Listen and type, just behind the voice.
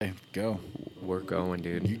Okay, go. We're going,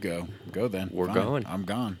 dude. You go. Go then. We're Fine. going. I'm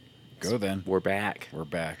gone. Go then. We're back. We're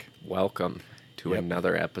back. Welcome to Yep.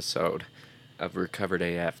 another episode of Recovered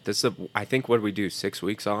AF. This is, I think, what did we do? 6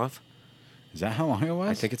 weeks off? Is that how long it was?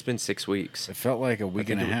 I think it's been 6 weeks. it felt like a week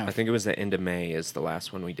and a half. I think it was the end of May is the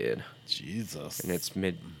last one we did. Jesus. And it's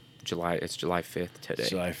mid-July. It's July 5th today.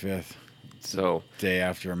 July 5th. So, Day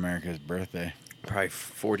after America's birthday. probably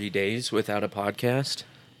 40 days without a podcast.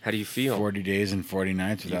 How do you feel? 40 days and 40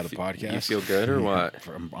 nights without a podcast. You feel good or what?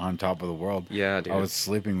 From on top of the world. Yeah, dude. I was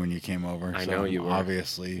sleeping when you came over. I so know you I'm were.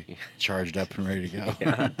 Obviously charged up and ready to go.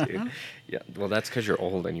 Yeah, dude. Yeah, well, that's because you're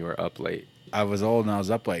old and you were up late. I was old and I was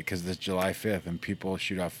up late because it's July 5th and people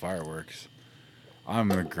shoot off fireworks. I'm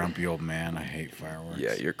a grumpy old man. I hate fireworks.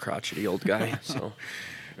 Yeah, you're a crotchety old guy, so...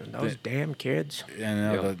 Those damn kids.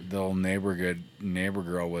 And Yeah. the old neighbor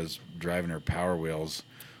girl was driving her Power Wheels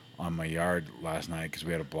on my yard last night because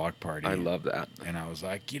we had a block party. I love that. And I was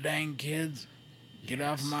like, "You dang kids, get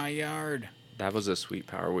off my yard!" That was a sweet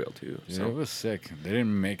Power Wheel, too. Yeah, So, it was sick. They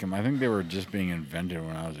didn't make them. I think they were just being invented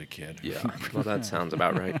when I was a kid. yeah. Well, that sounds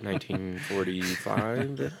about right.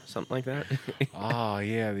 1945, something like that. Oh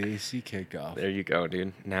yeah, the AC kicked off. There you go,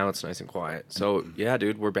 dude. Now it's nice and quiet. So, yeah,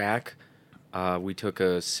 dude, we're back. We took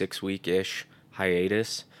a 6-week-ish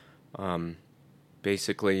hiatus.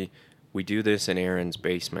 Basically, we do this in Aaron's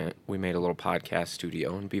basement. We made a little podcast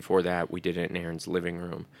studio, and before that, we did it in Aaron's living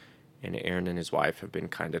room. And Aaron and his wife have been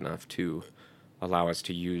kind enough to allow us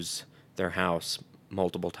to use their house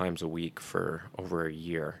multiple times a week for over a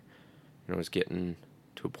year. And it was getting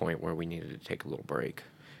to a point where we needed to take a little break.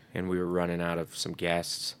 And we were running out of some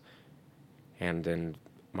guests, and then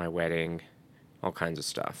my wedding, all kinds of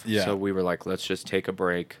stuff. Yeah. So we were like, let's just take a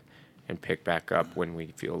break and pick back up when we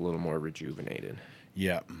feel a little more rejuvenated.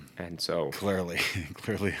 Yeah, And so clearly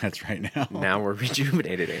that's right now. now we're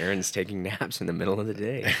rejuvenated. Aaron's taking naps in the middle of the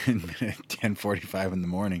day. 10:45 in the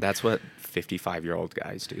morning. That's what 55-year-old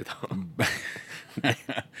guys do, though.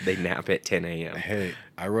 They nap at 10 a.m. Hey,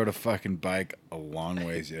 I rode a fucking bike a long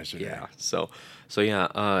ways yesterday. Yeah. So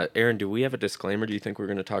yeah. Aaron, do we have a disclaimer? Do you think we're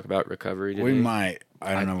going to talk about recovery today? We might.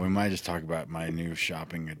 I don't know. We might just talk about my new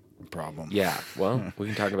shopping problem. Yeah. Well, we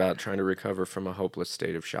can talk about trying to recover from a hopeless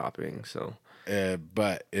state of shopping. So.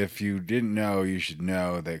 But if you didn't know, you should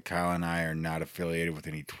know that Kyle and I are not affiliated with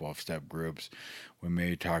any 12-step groups. We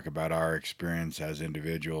may talk about our experience as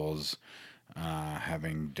individuals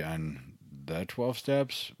having done the 12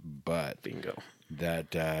 steps, but Bingo.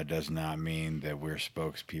 that does not mean that we're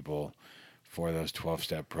spokespeople for those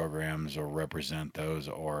 12-step programs or represent those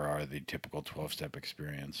or are the typical 12-step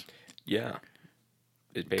experience. Yeah.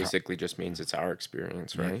 It basically just means it's our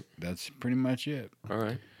experience, right? Yeah, that's pretty much it. All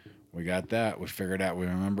right. We got that. We figured out. We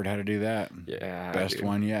remembered how to do that. Yeah. Best dude.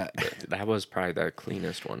 one yet. That was probably the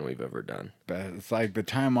cleanest one we've ever done. But it's like the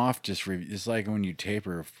time off it's like when you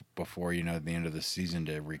taper before, the end of the season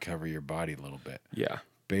to recover your body a little bit. Yeah.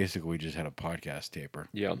 Basically, we just had a podcast taper.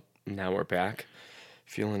 Yep. Now we're back.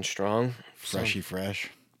 Feeling strong. Freshy fresh.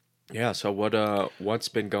 Yeah, so what's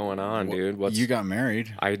been going on, dude? You got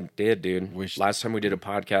married. I did, dude. Which- Last time we did a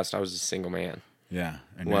podcast, I was a single man. Yeah.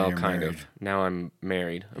 And now Well, you're kind married. of. Now I'm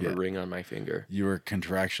married. I have Yeah. a ring on my finger. You were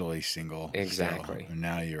contractually single. still, Exactly. and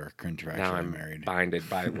now you're contractually Now I'm married. binded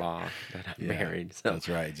by law that I'm Yeah, married. So. That's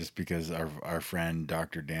right. Just because our friend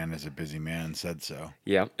Dr. Dan is a busy man said so.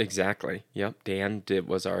 Yep, exactly. Yep, Dan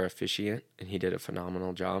was our officiant, and he did a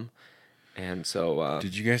phenomenal job. And so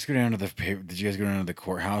Did you guys go down to the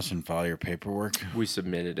courthouse and file your paperwork? we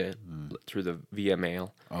submitted it through via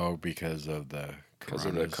mail Oh, because of the because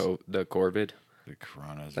of the coronas- COVID. the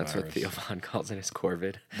coronavirus. That's what Theo Von calls it, is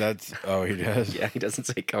Corvid. He does. Yeah, he doesn't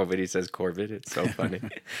say COVID, he says Corvid. It's so funny.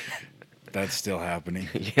 That's still happening.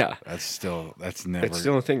 Yeah. That's never. It's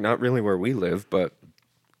still a thing, not really where we live, but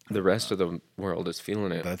the rest of the world is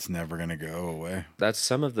feeling it. That's never gonna go away. That's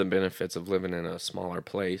some of the benefits of living in a smaller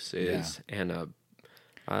place and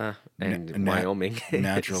Wyoming.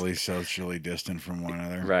 Naturally, socially distant from one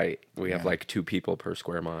another. Right. We have Yeah. like 2 people per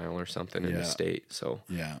square mile or something in the Yeah. state. So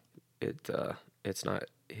Yeah. it's not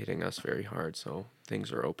hitting us very hard. So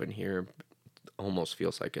things are open here. Almost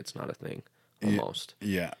feels like it's not a thing. Almost.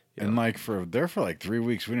 Yeah. Yeah. And for like 3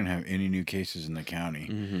 weeks, we didn't have any new cases in the county.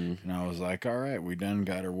 Mm-hmm. And I was like, all right, we done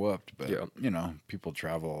got her whooped. But, Yeah. people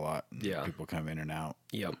travel a lot. And Yeah. People come in and out.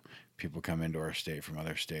 Yep. People come into our state from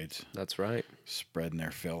other states, That's right. spreading their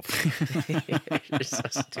filth. You're so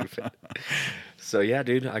stupid. So yeah,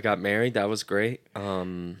 dude, I got married. That was great.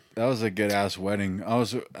 That was a good ass wedding. I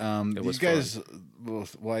was, was you guys,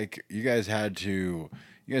 you guys had to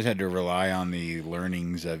rely on the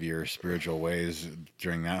learnings of your spiritual ways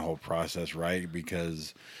during that whole process, right?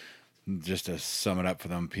 Because just to sum it up for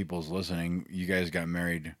them people's listening, you guys got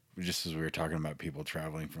married just as we were talking about people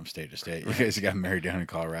traveling from state to state. You guys got married down in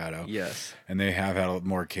Colorado. Yes. And they have had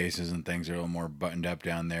more cases and things are a little more buttoned up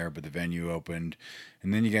down there, but the venue opened.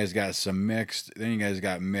 And then you guys got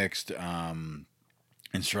mixed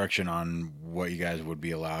instruction on what you guys would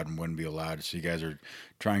be allowed and wouldn't be allowed. So you guys are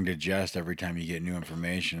trying to adjust every time you get new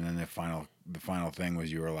information. And then the final thing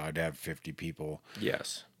was you were allowed to have 50 people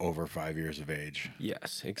Yes. over 5 years of age.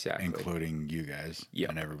 Yes, exactly. Including you guys Yep.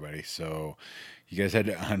 and everybody. So you guys had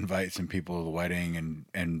to invite some people to the wedding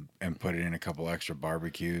and put it in a couple extra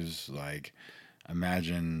barbecues. Like,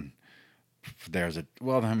 imagine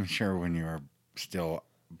I'm sure when you were still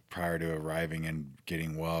prior to arriving and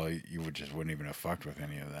getting well, you wouldn't even have fucked with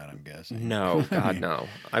any of that, I'm guessing. No, God, no.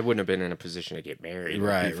 I wouldn't have been in a position to get married.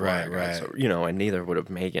 Right. So, and neither would have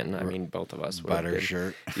Megan. I mean, both of us would have Butter been.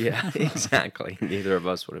 shirt. Yeah, exactly. Neither of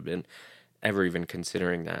us would have been ever even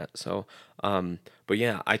considering that. So, but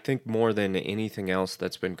yeah, I think more than anything else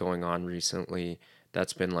that's been going on recently,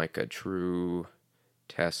 that's been like a true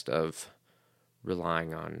test of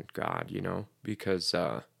relying on God, because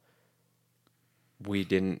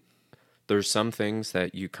there's some things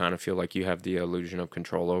that you kind of feel like you have the illusion of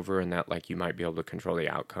control over, and that like you might be able to control the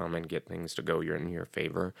outcome and get things to go in your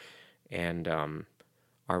favor. And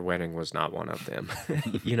our wedding was not one of them,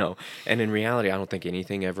 And in reality, I don't think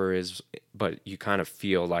anything ever is, but you kind of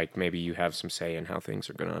feel like maybe you have some say in how things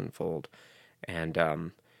are going to unfold. And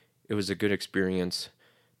it was a good experience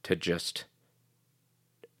to just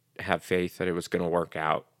have faith that it was going to work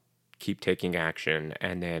out, keep taking action,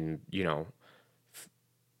 and then,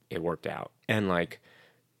 it worked out. And like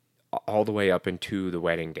all the way up into the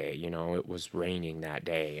wedding day, it was raining that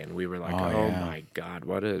day, and we were like, oh yeah. my God,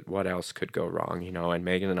 what else could go wrong? And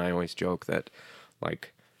Megan and I always joke that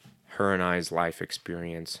like her and I's life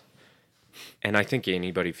experience, and I think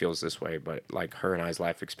anybody feels this way, but like her and I's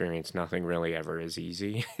life experience, nothing really ever is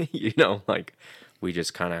easy. Like we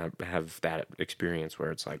just kind of have that experience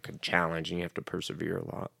where it's like a challenge and you have to persevere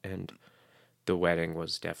a lot. And the wedding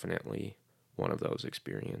was definitely one of those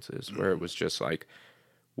experiences where it was just like,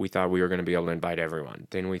 we thought we were going to be able to invite everyone.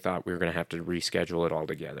 Then we thought we were going to have to reschedule it all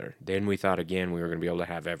together. Then we thought again we were going to be able to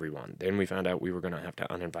have everyone. Then we found out we were going to have to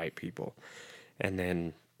uninvite people. And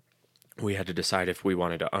then we had to decide if we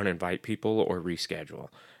wanted to uninvite people or reschedule.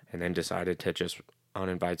 And then decided to just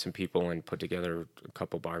uninvite some people and put together a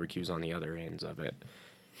couple barbecues on the other ends of it.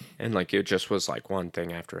 And like it just was like one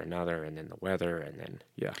thing after another, and then the weather, and then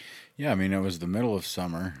Yeah, I mean, it was the middle of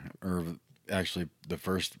summer, or actually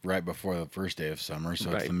right before the first day of summer,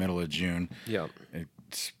 so It's the middle of June. Yeah.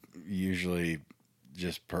 It's usually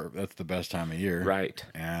that's the best time of year. Right.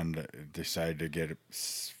 And decided to get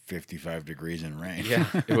 55 degrees and rain. Yeah.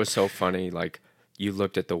 It was so funny. Like you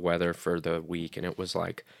looked at the weather for the week and it was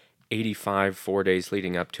like 85 4 days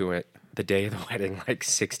leading up to it. The day of the wedding, like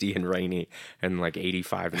 60 and rainy, and like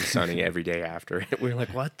 85 and sunny every day after. We were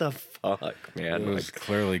like, what the fuck, man? It was like,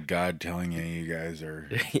 clearly God telling you guys are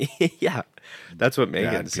yeah, that's what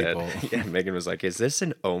Megan said. people. Yeah, Megan was like, is this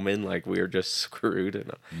an omen? Like we were just screwed.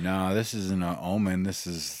 And No, this isn't an omen. This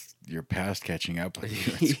is your past catching up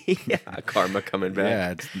with you. yeah, karma coming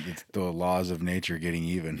back. Yeah, it's the laws of nature getting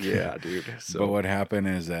even. Yeah, dude. So, but what happened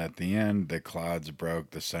is at the end, the clouds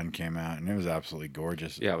broke, the sun came out, and it was absolutely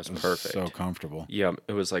gorgeous. Yeah, it was perfect. So comfortable. Yeah,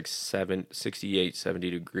 it was like 68,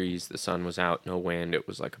 70 degrees. The sun was out, no wind. It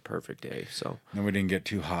was like a perfect day. So And we didn't get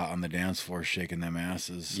too hot on the dance floor shaking them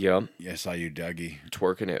asses. Yep. Yeah, I saw you, Dougie.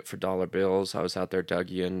 Twerking it for dollar bills. I was out there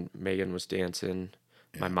Dougieing. Megan was dancing.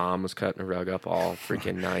 My mom was cutting a rug up all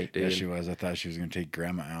freaking night, dude. Yeah, she was. I thought she was going to take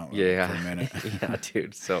Grandma out for Yeah. a minute. Yeah,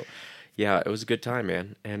 dude. So, yeah, it was a good time,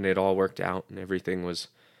 man. And it all worked out and everything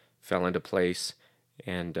fell into place.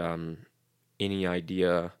 And any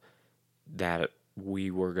idea that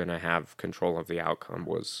we were going to have control of the outcome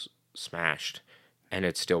was smashed. And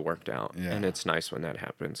it still worked out. Yeah. And it's nice when that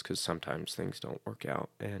happens because sometimes things don't work out.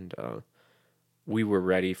 And we were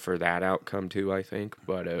ready for that outcome too, I think.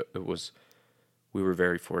 But we were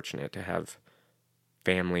very fortunate to have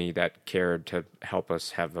family that cared to help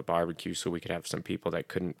us have a barbecue so we could have some people that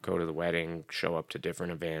couldn't go to the wedding show up to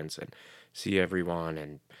different events and see everyone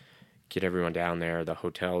and get everyone down there. The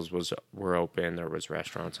hotels were open. There was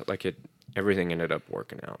restaurants. Everything ended up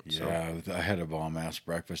working out. Yeah, I had a bomb-ass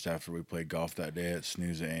breakfast after we played golf that day at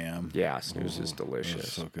Snooze AM. Yeah, Snooze is delicious. It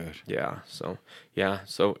was so good. Yeah,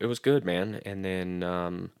 so it was good, man. And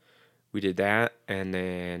then we did that, and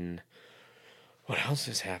then what else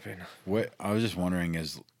has happened? What I was just wondering,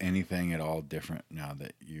 is anything at all different now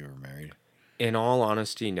that you're married? In all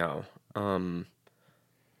honesty, no.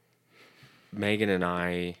 Megan and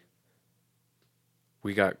I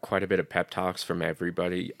we got quite a bit of pep talks from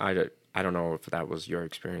everybody. I don't know if that was your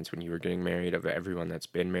experience when you were getting married, of everyone that's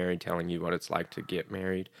been married telling you what it's like to get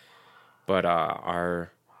married. But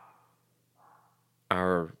our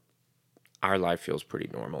life feels pretty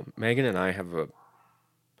normal. Megan and I have a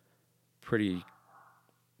pretty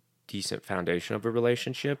decent foundation of a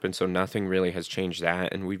relationship, and so nothing really has changed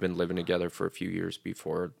that. And we've been living together for a few years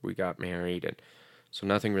before we got married, and so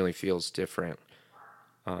nothing really feels different.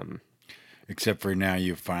 Except for now,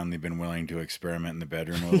 you've finally been willing to experiment in the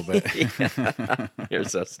bedroom a little bit. You're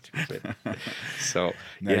so stupid. So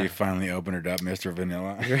now you finally opened it up, Mr.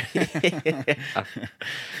 Vanilla.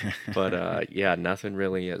 But yeah, nothing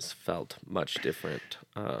really has felt much different.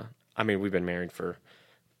 I mean, we've been married for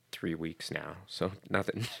 3 weeks now, so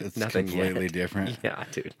nothing. It's nothing completely yet. different. Yeah,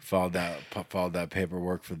 dude. Followed that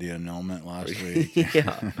paperwork for the annulment last week.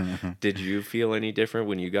 Yeah. Did you feel any different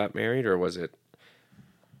when you got married, or was it?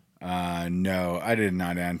 No, I did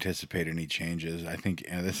not anticipate any changes. I think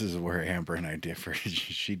this is where Amber and I differ.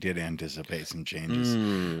 She did anticipate some changes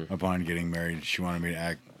upon getting married. She wanted me to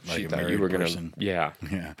act like She a thought married you were person. gonna, Yeah.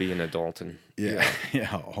 be an adult and Yeah,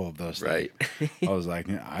 all of those right. things. I was like,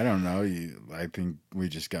 I don't know. I think we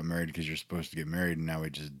just got married because you're supposed to get married, and now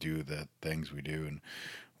we just do the things we do, and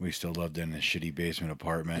we still lived in a shitty basement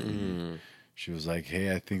apartment. And she was like,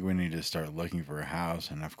 hey, I think we need to start looking for a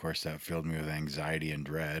house. And of course, that filled me with anxiety and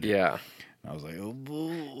dread. Yeah. I was like,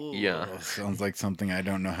 oh, Yeah. sounds like something I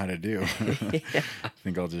don't know how to do. I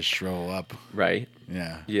think I'll just shrivel up. Right.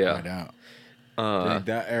 Yeah. Yeah. Right out. Dude,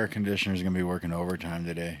 that air conditioner is going to be working overtime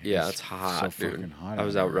today. Yeah, it's hot, so dude. fucking hot. I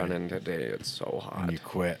was out out there, running today. It's so hot. and you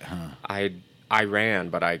quit, huh? I ran,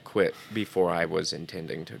 but I quit before I was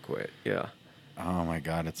intending to quit. Yeah. Oh my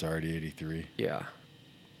God, it's already 83. Yeah.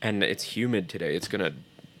 And it's humid today. It's going to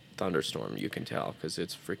thunderstorm, you can tell, because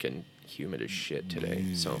it's freaking humid as shit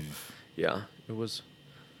today. So, yeah, it was.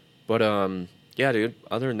 But, yeah, dude,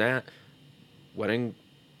 other than that, wedding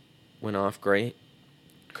went off great.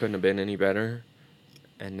 Couldn't have been any better.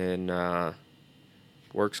 And then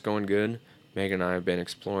work's going good. Megan and I have been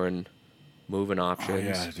exploring moving options. Oh,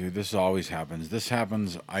 yeah, dude, this always happens. This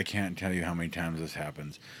happens, I can't tell you how many times this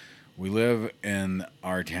happens. We live in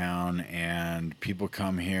our town, and people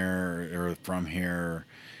come here or from here,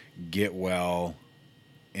 get well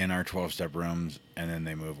in our 12-step rooms, and then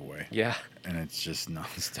they move away. Yeah. And it's just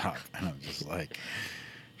nonstop. And I'm just like,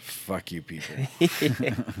 fuck you people.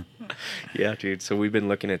 Yeah, dude. So we've been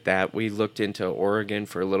looking at that. We looked into Oregon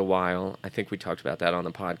for a little while. I think we talked about that on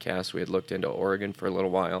the podcast. We had looked into Oregon for a little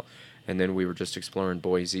while, and then we were just exploring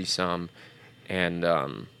Boise some. And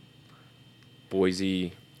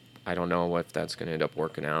Boise, I don't know if that's going to end up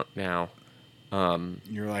working out now.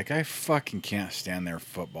 You're like, I fucking can't stand their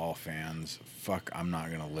football fans. Fuck, I'm not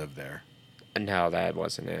going to live there. No, that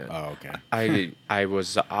wasn't it. Oh, okay. I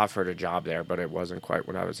was offered a job there, but it wasn't quite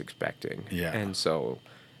what I was expecting. Yeah. And so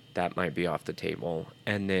that might be off the table.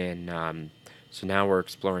 And then, so now we're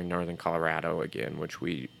exploring northern Colorado again, which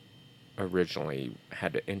we originally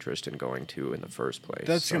had an interest in going to in the first place.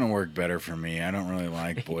 That's going to work better for me. I don't really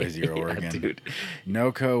like Boise or Oregon. Dude.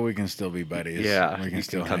 NoCo, we can still be buddies. Yeah, we can you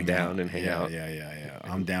still can come hang down out. and hang yeah, out. Yeah.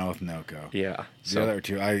 I'm down with NoCo. Yeah. The other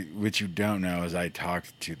two, what you don't know is I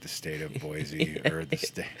talked to the state of Boise or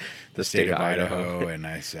the state of Idaho, and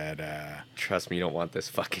I said, trust me, you don't want this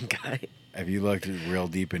fucking guy. have you looked real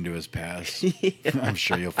deep into his past? I'm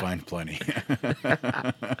sure you'll find plenty.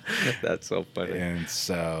 That's so funny. And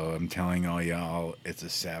so I'm telling all y'all, it's a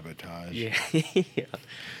sabotage. Yeah. Yeah.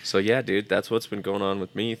 So yeah, dude, that's what's been going on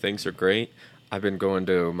with me. Things are great. I've been going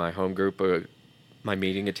to my home group, my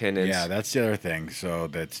meeting attendance. Yeah, that's the other thing. So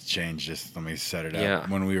that's changed. Just let me set it up. Yeah.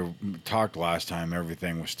 When we talked last time,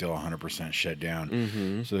 everything was still 100% shut down.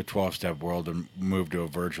 Mm-hmm. So the 12-step world moved to a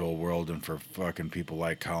virtual world, and for fucking people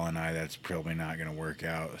like Colin and I, that's probably not going to work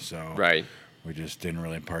out. So Right. we just didn't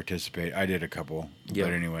really participate. I did a couple, Yeah.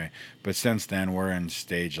 but anyway. But since then, we're in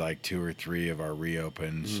stage like 2 or 3 of our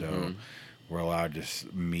reopen. Mm-hmm. So we're allowed to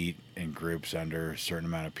meet in groups under a certain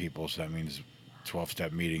amount of people. So that means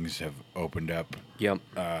 12-step meetings have opened up. Yep.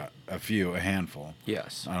 A handful.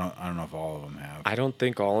 Yes. I don't know if all of them have. I don't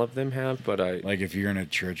think all of them have, but Like if you're in a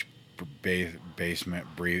church basement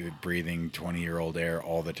breathing 20-year-old air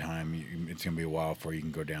all the time, it's gonna be a while before you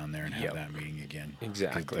can go down there and have Yep. that meeting again. 'Cause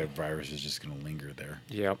Exactly. the virus is just gonna linger there.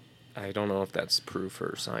 Yep. I don't know if that's proof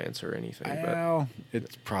or science or anything, but Well,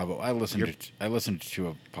 it's probably. I listened to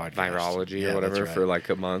a podcast, virology Yeah, or that's whatever right. for like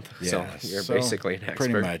a month. Yeah, So you're basically an expert.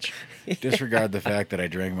 Pretty much. Disregard the fact that I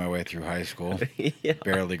drank my way through high school, Yeah.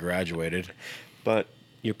 barely graduated. But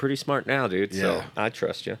you're pretty smart now, dude. So Yeah. I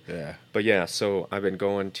trust you. Yeah. But yeah, so I've been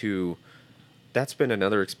going to. That's been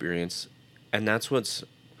another experience. And that's what's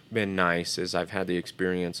been nice is I've had the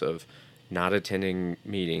experience of not attending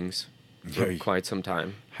meetings for quite some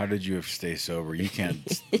time. How did you stay sober? You can't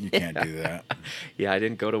do that. Yeah, I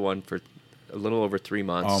didn't go to one for a little over 3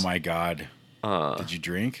 months. Oh my God. Did you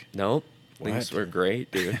drink? Nope. What? Things were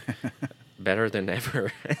great, dude. Better than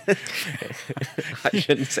ever. I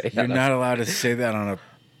shouldn't say that. You're not allowed to say that on a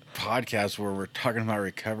podcast where we're talking about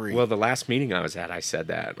recovery. Well, the last meeting I was at, I said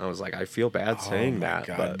that. And I was like, I feel bad saying that.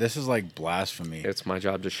 God. But this is like blasphemy. it's my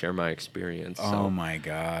job to share my experience. Oh so. my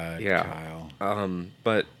God, Yeah. Kyle.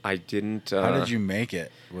 But I didn't... How did you make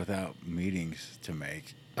it without meetings to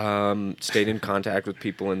make? Stayed in contact with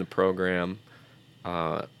people in the program.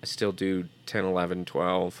 I still do 10, 11,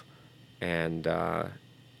 12. And,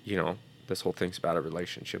 this whole thing's about a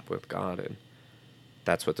relationship with God. And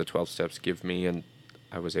that's what the 12 steps give me. And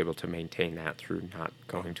I was able to maintain that through not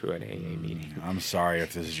going to an AA meeting. I'm sorry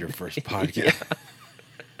if this is your first podcast.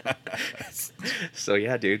 So,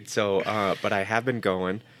 yeah, dude. So, but I have been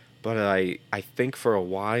going. But I think for a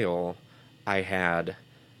while I'm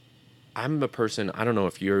a person, I don't know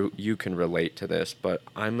if you can relate to this, but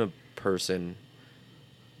I'm a person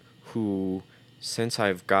who, since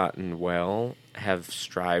I've gotten well, have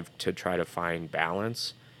strived to try to find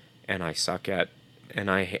balance, and I suck at, and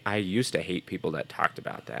I used to hate people that talked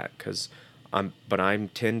about that, but I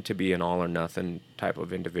tend to be an all or nothing type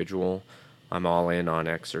of individual. I'm all in on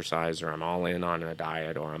exercise, or I'm all in on a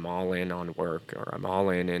diet, or I'm all in on work, or I'm all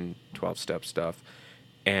in 12-step stuff,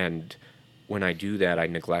 and when I do that, I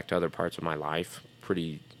neglect other parts of my life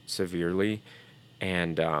pretty severely,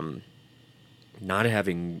 and not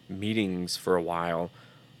having meetings for a while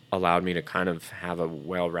allowed me to kind of have a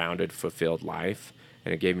well-rounded, fulfilled life,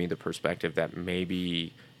 and it gave me the perspective that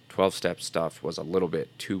maybe 12-step stuff was a little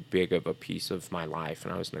bit too big of a piece of my life,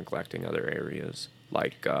 and I was neglecting other areas,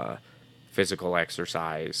 like physical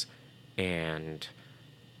exercise and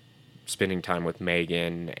spending time with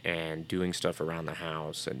Megan and doing stuff around the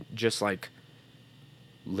house and just like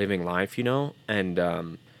living life,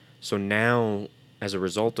 and so now, as a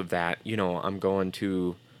result of that, I'm going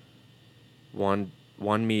to one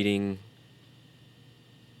meeting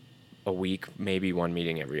a week, maybe one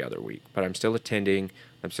meeting every other week, but I'm still attending,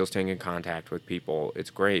 I'm still staying in contact with people. It's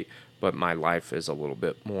great, but my life is a little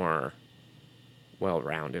bit more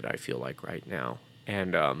well-rounded, I feel like, right now.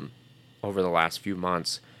 And over the last few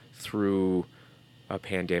months, through a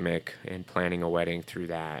pandemic and planning a wedding through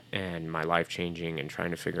that, and my life changing and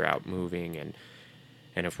trying to figure out moving and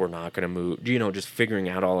if we're not going to move, just figuring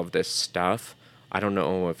out all of this stuff, I don't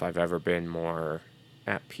know if I've ever been more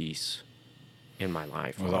at peace in my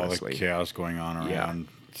life, with honestly. all the chaos going on around,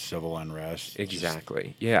 civil unrest.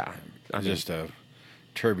 Exactly. Yeah. Just a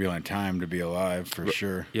turbulent time to be alive, for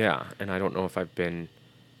sure. Yeah, and I don't know if I've been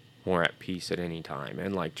more at peace at any time,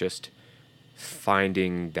 and like just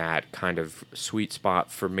finding that kind of sweet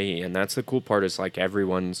spot for me. And that's the cool part, is like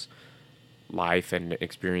everyone's life and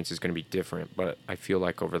experience is going to be different, but I feel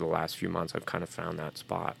like over the last few months I've kind of found that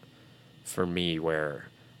spot for me where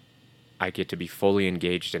I get to be fully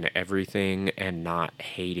engaged in everything and not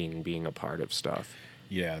hating being a part of stuff.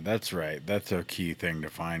 Yeah, that's right. That's a key thing to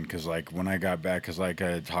find, because like when I got back, because like I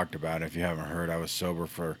had talked about, if you haven't heard, I was sober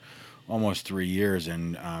for almost 3 years,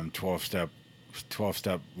 and 12-step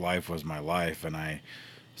life was my life, and I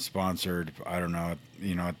sponsored, I don't know,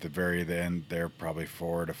 at the very end there, probably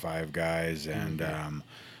 4 to 5 guys, and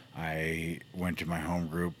I went to my home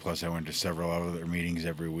group, plus I went to several other meetings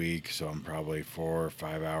every week, so I'm probably 4 or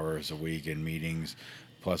 5 hours a week in meetings,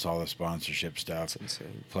 plus all the sponsorship stuff. That's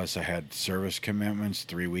insane. Plus I had service commitments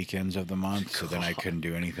 3 weekends of the month, so then I couldn't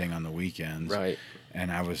do anything on the weekends. Right.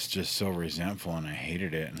 And I was just so resentful, and I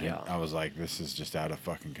hated it, and Yeah. I was like, this is just out of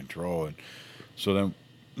fucking control. And so then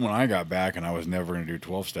when I got back and I was never going to do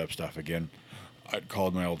 12-step stuff again, I'd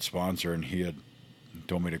called my old sponsor, and he had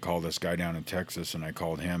told me to call this guy down in Texas, and I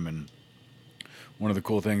called him, and one of the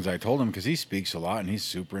cool things I told him, because he speaks a lot and he's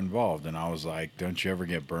super involved, and I was like, don't you ever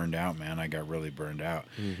get burned out, man? I got really burned out.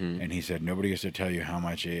 And he said, nobody gets to tell you how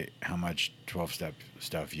much 12-step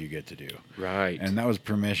stuff you get to do. Right. And that was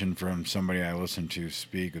permission from somebody I listened to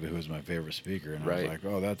speak, who was my favorite speaker, and I was like,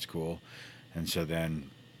 oh, that's cool. And so then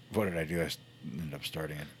what did I do? I ended up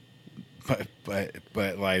starting it.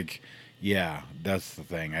 But like, yeah, that's the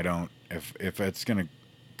thing. I don't, if it's going to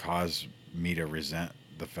cause me to resent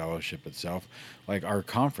the fellowship itself, like our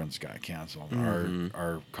conference got canceled.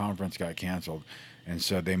 Our conference got canceled, and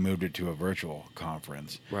so they moved it to a virtual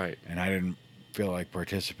conference. Right. And I didn't feel like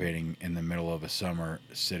participating in the middle of a summer,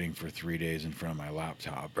 sitting for 3 days in front of my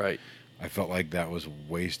laptop. Right. I felt like that was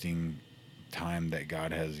wasting time that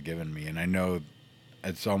God has given me, and I know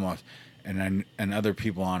it's and other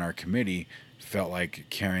people on our committee felt like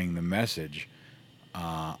carrying the message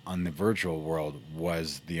on the virtual world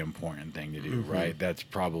was the important thing to do, right? That's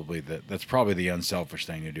probably the unselfish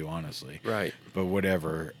thing to do, honestly. Right. But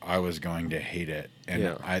whatever, I was going to hate it, and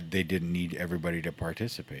Yeah. they didn't need everybody to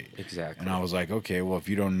participate. Exactly. And I was like, okay, well, if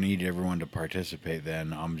you don't need everyone to participate,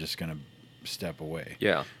 then I'm just gonna step away.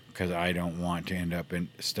 Yeah. Because I don't want to end up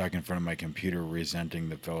stuck in front of my computer resenting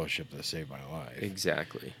the fellowship that saved my life.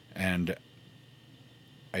 Exactly. And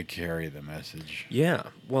I carry the message. Yeah.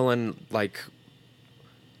 Well, and like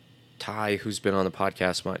Ty, who's been on the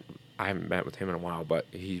podcast, I haven't met with him in a while, but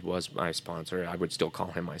he was my sponsor. I would still call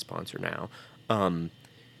him my sponsor now.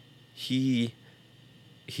 He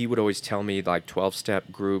would always tell me like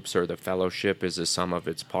 12-step groups or the fellowship is a sum of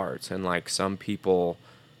its parts, and like some people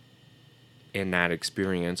in that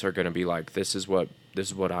experience are going to be like, this is what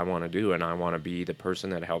I want to do, and I want to be the person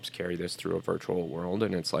that helps carry this through a virtual world.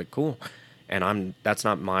 And it's like, cool. And that's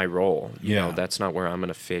not my role. You know, that's not where I'm going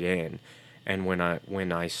to fit in. And when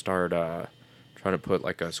I start trying to put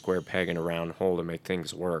like a square peg in a round hole to make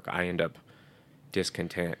things work, I end up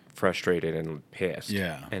discontent, frustrated, and pissed.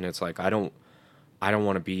 Yeah. And it's like, I don't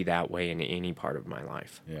want to be that way in any part of my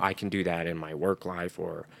life. Yeah. I can do that in my work life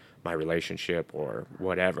or my relationship or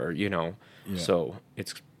whatever, you know. Yeah. So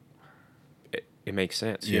it makes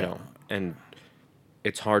sense, you know. And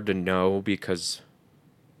it's hard to know because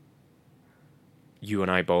you and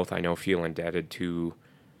I both, I know, feel indebted to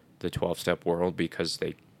the 12-step world because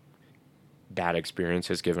that experience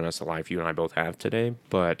has given us the life you and I both have today.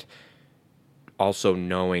 But also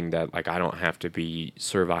knowing that, like, I don't have to be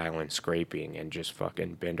servile and scraping and just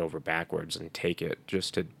fucking bend over backwards and take it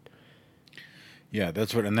just to. Yeah,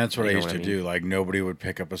 that's what I used to do. Like, nobody would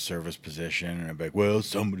pick up a service position, and I'd be like, well,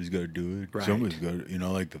 somebody's got to do it. Right. Somebody's got to,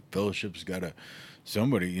 like the fellowship's got to,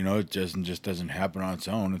 somebody, it just doesn't happen on its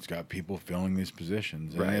own. It's got people filling these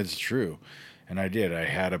positions. And it's true. And I did. I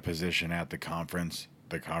had a position at the conference.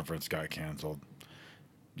 The conference got canceled.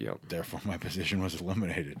 Yep. Therefore, my position was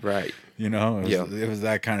eliminated. Right. It was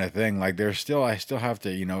that kind of thing. Like, I still have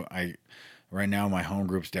to, right now my home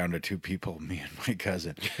group's down to 2 people, me and my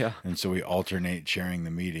cousin. Yeah. And so we alternate chairing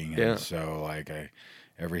the meeting. And so, like,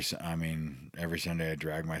 every Sunday I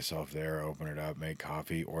drag myself there, open it up, make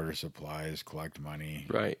coffee, order supplies, collect money.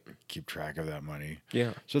 Right. Keep track of that money.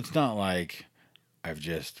 Yeah. So it's not like I've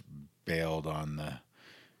just bailed on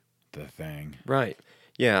the thing. Right.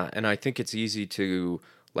 Yeah, and I think it's easy to,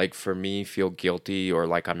 like, for me, feel guilty or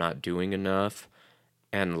like I'm not doing enough.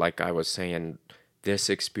 And like I was saying, this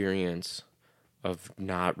experience of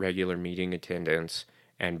not regular meeting attendance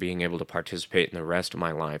and being able to participate in the rest of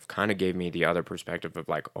my life kind of gave me the other perspective of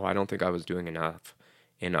like, oh, I don't think I was doing enough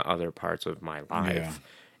in other parts of my life. Yeah.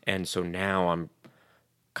 And so now I'm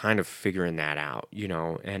kind of figuring that out,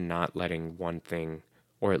 and not letting one thing,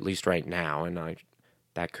 or at least right now, and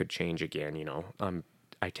that could change again,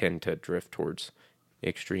 I tend to drift towards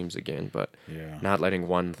extremes again, but not letting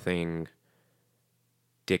one thing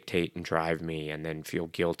dictate and drive me and then feel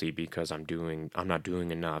guilty because I'm not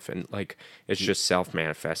doing enough, and like it's just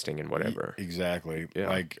self-manifesting and whatever. Exactly. Yeah.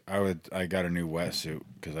 Like I got a new wetsuit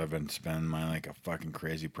because I've been spending my like a fucking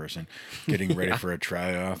crazy person getting ready for a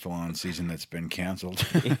triathlon season that's been canceled.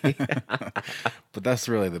 But that's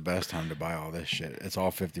really the best time to buy all this shit. It's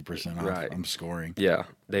all 50% off. Right. I'm scoring. Yeah,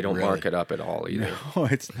 they don't Really? mark it up at all either. No,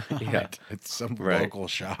 it's not. Yeah. It's some Right. local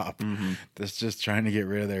shop that's just trying to get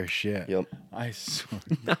rid of their shit. Yep. I swear.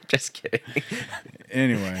 No, just kidding.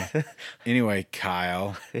 Anyway,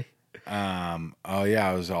 Kyle. Oh yeah,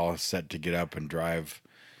 I was all set to get up and drive,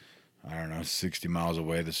 I don't know, 60 miles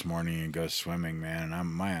away this morning and go swimming, man. And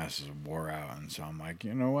my ass is wore out, and so I'm like,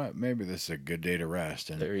 you know what? Maybe this is a good day to rest.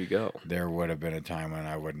 And There you go. there would have been a time when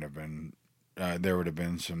I wouldn't have been. There would have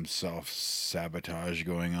been some self-sabotage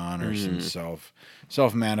going on, or some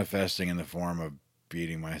self-manifesting in the form of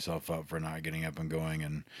beating myself up for not getting up and going.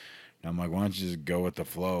 And I'm like, why don't you just go with the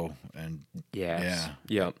flow? And Yes.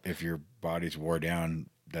 Yep. if your body's wore down,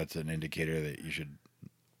 that's an indicator that you should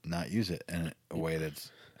not use it in a way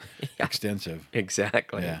that's extensive.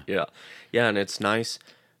 Exactly. Yeah. Yeah, and it's nice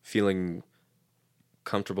feeling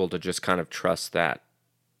comfortable to just kind of trust that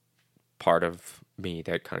part of me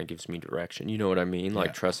that kind of gives me direction. You know what I mean?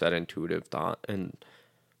 Like, trust that intuitive thought. And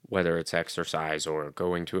whether it's exercise or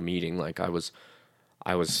going to a meeting, like I was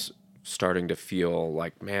starting to feel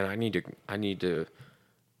like, man, I need to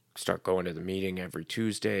start going to the meeting every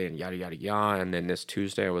Tuesday and yada yada yada. And then this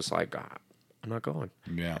Tuesday I was like, I'm not going.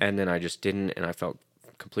 Yeah. And then I just didn't, and I felt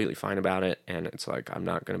completely fine about it. And it's like, I'm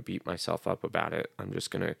not going to beat myself up about it. I'm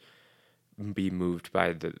just going to be moved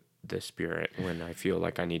by the Spirit. When I feel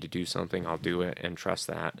like I need to do something, I'll do it and trust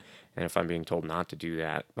that. And if I'm being told not to do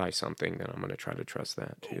that by something, then I'm going to try to trust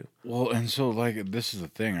that too. Well, and so like this is the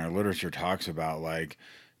thing. Our literature talks about like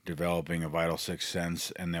developing a vital sixth sense,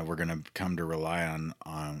 and that we're going to come to rely on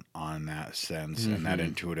that sense and that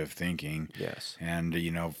intuitive thinking. Yes. And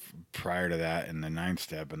prior to that, in the ninth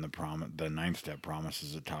step, and the ninth step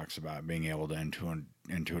promises, it talks about being able to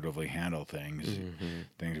intuitively handle things,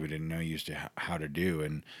 things we didn't know used to how to do,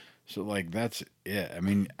 and so like that's it. I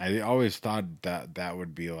mean, I always thought that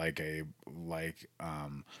would be like a light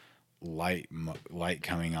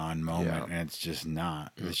coming on moment, and it's just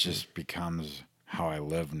not. It just becomes how I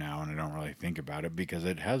live now, and I don't really think about it because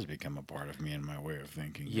it has become a part of me and my way of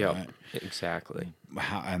thinking. Yep, right? exactly.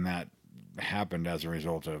 And that happened as a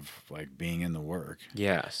result of like being in the work.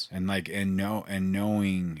 Yes. And like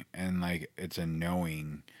knowing, and like it's a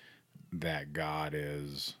knowing that God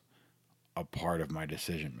is a part of my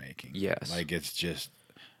decision making. Yes. Like it's just,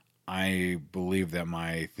 I believe that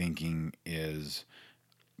my thinking is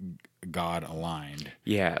God aligned.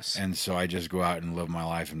 Yes. And so I just go out and live my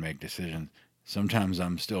life and make decisions. Sometimes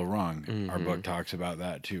I'm still wrong. Our book talks about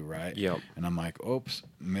that too, right? Yep. And I'm like, oops,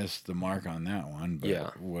 missed the mark on that one.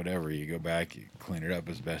 But whatever, you go back, you clean it up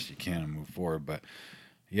as best you can and move forward. But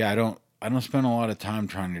yeah, I don't spend a lot of time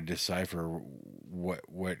trying to decipher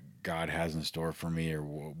what God has in store for me, or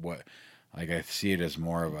what. Like I see it as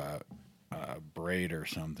more of a braid or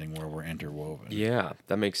something where we're interwoven. Yeah,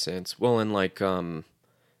 that makes sense. Well, and like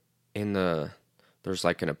there's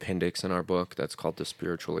like an appendix in our book that's called The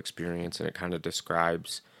Spiritual Experience, and it kind of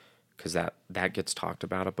describes, because that gets talked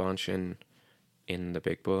about a bunch in the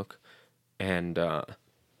big book, and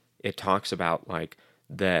it talks about like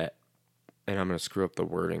and I'm going to screw up the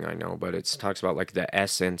wording, I know, but it talks about like the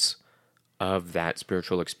essence of that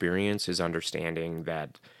spiritual experience is understanding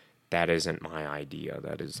that isn't my idea.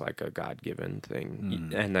 That is like a God-given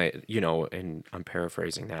thing. And and I'm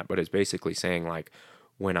paraphrasing that, but it's basically saying like,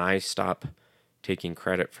 when I stop taking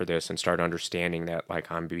credit for this and start understanding that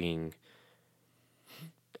like I'm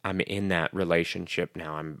in that relationship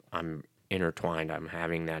now, I'm intertwined, I'm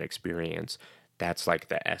having that experience. That's like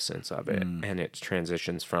the essence of it. And it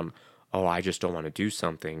transitions from, oh, I just don't want to do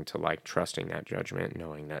something, to like trusting that judgment,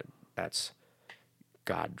 knowing that that's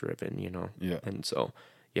God driven, Yeah. And so,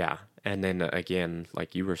 yeah. And then again,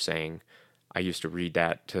 like you were saying, I used to read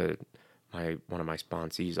that to one of my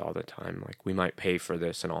sponsees all the time. Like, we might pay for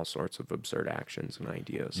this and all sorts of absurd actions and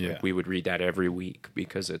ideas. Yeah. Like, we would read that every week,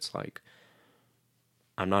 because it's like,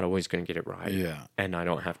 I'm not always going to get it right. Yeah. And I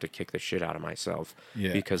don't have to kick the shit out of myself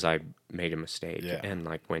because I made a mistake and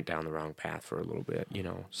like went down the wrong path for a little bit,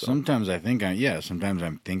 So. Sometimes I think sometimes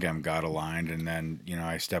I think I'm God aligned, and then,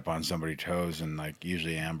 I step on somebody's toes, and like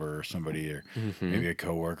usually Amber or somebody, or maybe a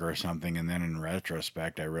coworker or something. And then in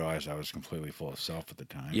retrospect, I realized I was completely full of self at the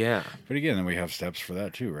time. Yeah. But again, then we have steps for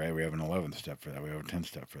that too, right? We have an 11th step for that. We have a 10th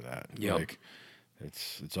step for that. Yep. Like,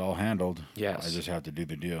 it's all handled. Yes. I just have to do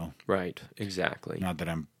the deal. Right. Exactly. Not that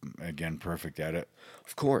I'm, again, perfect at it.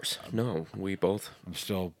 Of course. No, we both I'm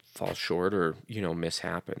still fall short or,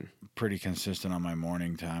 mishappen. pretty consistent on my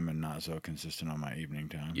morning time and not so consistent on my evening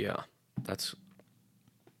time. Yeah. That's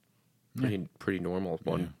pretty normal.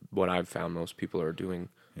 What I've found most people are doing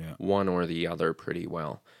one or the other pretty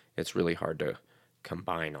well. It's really hard to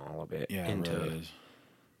combine all of it into it really is.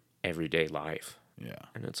 Everyday life. Yeah.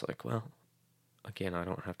 And it's like, well, again, I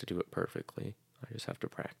don't have to do it perfectly. I just have to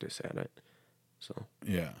practice at it. So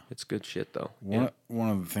yeah, it's good shit though. One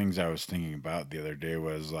of the things I was thinking about the other day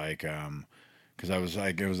was like, because I was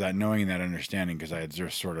like, it was that knowing, that understanding, because I had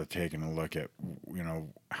just sort of taken a look at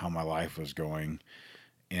how my life was going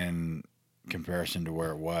in comparison to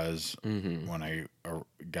where it was when I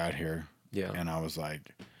got here. Yeah, and I was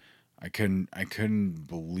like, I couldn't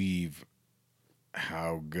believe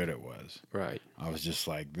how good it was. Right. I was just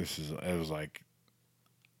like, it was like,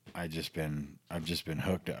 I've just been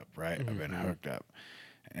hooked up, right? I've been hooked up.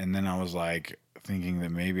 And then I was like thinking that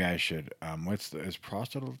maybe I should, is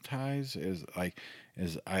proselytize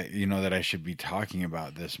that I should be talking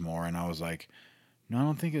about this more. And I was like, no, I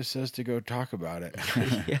don't think it says to go talk about it.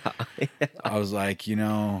 Yeah. I was like,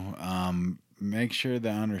 make sure to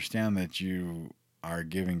understand that you are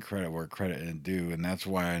giving credit where credit is due. And that's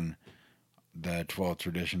when the 12th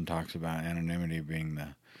tradition talks about anonymity being the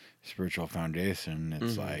spiritual foundation.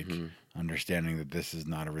 It's like understanding that this is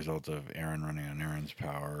not a result of Aaron running on Aaron's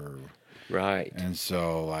power. Right. And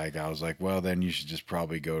so like, I was like, well, then you should just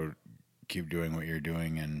probably keep doing what you're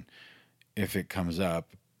doing. And if it comes up,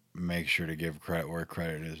 make sure to give credit where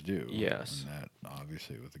credit is due. Yes. And that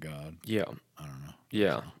obviously with God. Yeah. I don't know.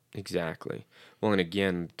 Yeah. Exactly. Well, and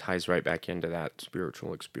again, ties right back into that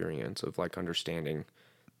spiritual experience of like understanding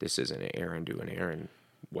this isn't Aaron doing Aaron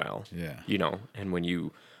well, Yeah. and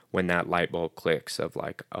when that light bulb clicks of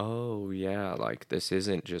like, oh yeah, like this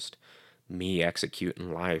isn't just me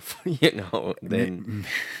executing life, then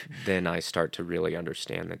I start to really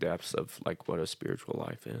understand the depths of like what a spiritual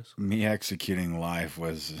life is. Me executing life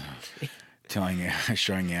was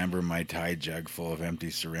showing Amber my Tide jug full of empty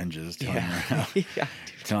syringes, Yeah.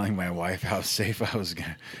 telling my wife how safe I was,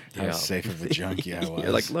 how Yeah. safe of a junkie I was.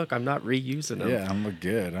 You're like, look, I'm not reusing them. Yeah, I'm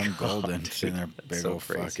good. I'm golden. dude, Sitting there, that's so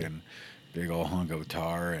crazy. big old hunk of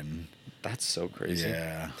tar, and That's so crazy.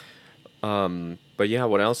 yeah. But yeah,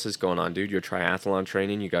 what else is going on, dude? Your triathlon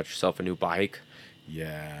training, you got yourself a new bike.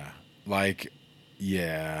 Yeah. Like,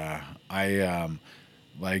 yeah.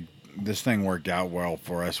 Like, this thing worked out well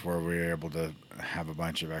for us where we were able to have a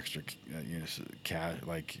bunch of extra,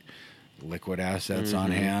 like, liquid assets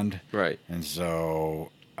on hand. Right. And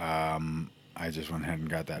so, I just went ahead and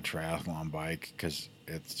got that triathlon bike because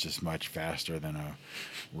it's just much faster than a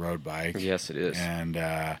road bike. Yes, it is. And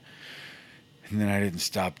then I didn't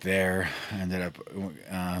stop there. I ended up, you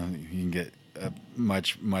can get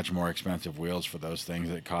much more expensive wheels for those things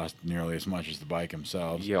that cost nearly as much as the bike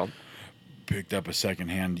themselves. Yep. Picked up a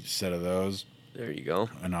secondhand set of those, There you go.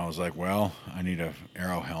 and I was like, well, I need a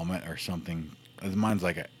arrow helmet or something. Mine's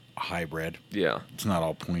like a hybrid. Yeah. It's not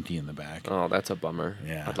all pointy in the back. Oh, that's a bummer.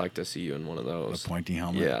 Yeah. I'd like to see you in one of A those. pointy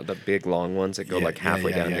helmet. Yeah, the big long ones that go like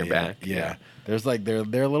halfway down your back. Yeah. There's like they're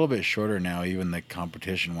a little bit shorter now, even the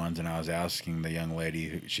competition ones. And I was asking the young lady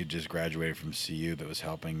who she just graduated from CU that was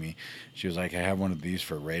helping me. She was like, I have one of these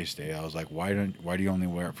for race day. I was like, why do you only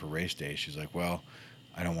wear it for race day? She's like, well,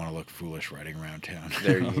 I don't want to look foolish riding around town.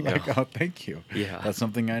 There you like, go. oh, thank you. Yeah. That's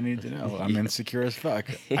something I need to know. I'm Yeah. insecure as fuck.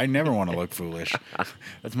 I never want to look foolish.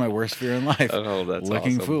 That's my worst fear in life. Oh, that's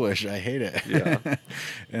looking awesome. foolish. I hate it. Yeah.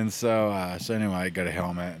 And so anyway, I got a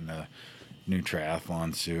helmet and a new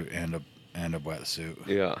triathlon suit and a wetsuit.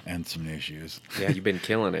 Yeah. And some new shoes. Yeah, you've been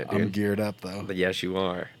killing it, dude. I'm geared up though. But yes, you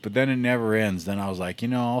are. But then it never ends. Then I was like,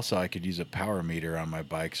 also I could use a power meter on my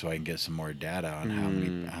bike so I can get some more data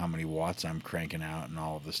on how many watts I'm cranking out and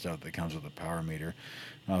all of the stuff that comes with a power meter.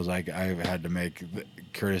 And I was like, I've had to make,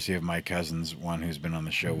 courtesy of my cousins, one who's been on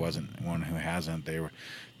the show wasn't, one who hasn't.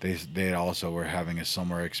 They also were having a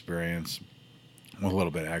similar experience with a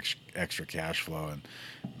little bit extra cash flow, and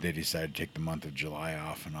they decided to take the month of July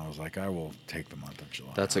off. And I was like, I will take the month of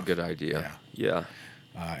July. That's off. a good idea. Yeah.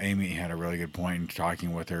 Amy had a really good point in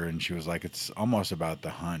talking with her, and she was like, it's almost about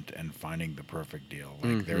the hunt and finding the perfect deal.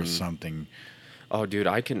 Like there's something. Oh, dude,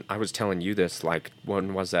 I was telling you this, like,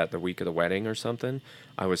 when was that, the week of the wedding or something?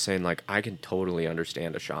 I was saying, like, I can totally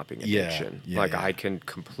understand a shopping addiction. I can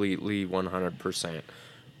completely 100%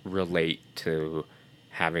 relate to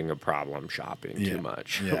having a problem shopping too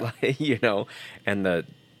much. Yeah. And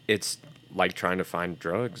it's like trying to find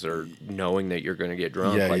drugs or knowing that you're going to get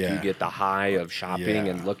drunk. You get the high of shopping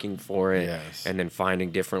and looking for it and then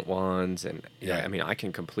finding different ones. And I mean, I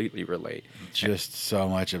can completely relate. Just so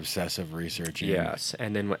much obsessive researching. Yes.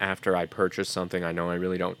 And then after I purchase something I know I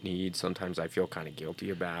really don't need, sometimes I feel kind of guilty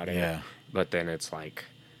about it. Yeah. But then it's like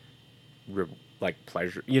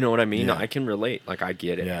pleasure. You know what I mean? Yeah. I can relate. Like, I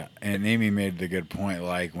get it. Yeah. And Amy made the good point.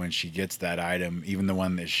 Like, when she gets that item, even the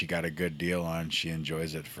one that she got a good deal on, she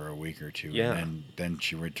enjoys it for a week or two. Yeah. And then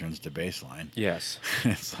she returns to baseline. Yes.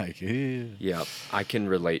 It's like, Yeah, I can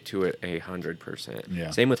relate to it 100%. Yeah.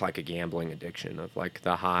 Same with like a gambling addiction of like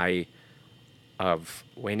the high of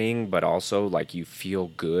winning, but also like you feel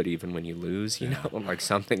good even when you lose. You know, like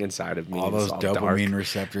something inside of me. all is those dopamine dark.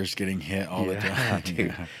 receptors getting hit all the time. Dude.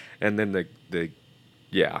 Yeah. And then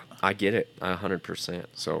I get it 100%.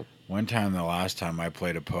 So One time, the last time I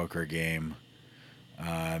played a poker game,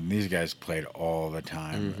 these guys played all the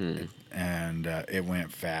time, and it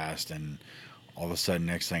went fast. And all of a sudden,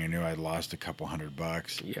 next thing I knew, I'd lost a couple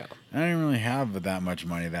 $100. yeah, And I didn't really have that much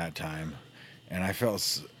money that time, and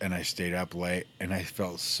I stayed up late, and I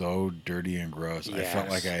felt so dirty and gross. I felt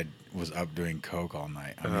like I was up doing coke all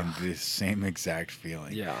night. I mean, the same exact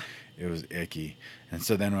feeling. yeah. It was icky. And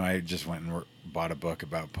so then I just went and bought a book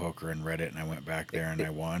about poker and read it, and I went back there and I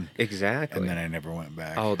won. Exactly. And then I never went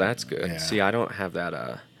back. Oh, that's good. Yeah. See, I don't have that.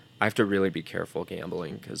 I have to really be careful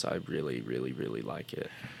gambling because I really, really, really like it.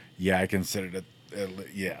 Yeah, I considered it.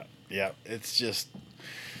 Yeah. It's just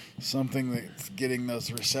something that's getting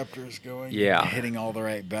those receptors going. Yeah. Hitting all the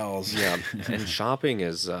right bells. Yeah, and shopping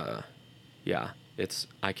is, I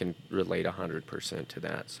can relate 100% to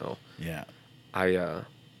that. So Yeah.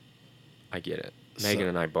 I get it. Megan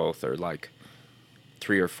and I both are like,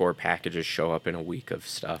 3 or 4 packages show up in a week of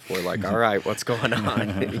stuff. We're like, all right, what's going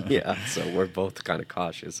on? Yeah, so we're both kind of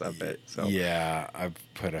cautious of it. So Yeah, I've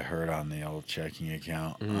put a hurt on the old checking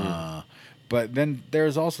account. Mm. But then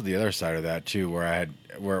there's also the other side of that too, where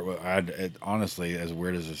honestly, as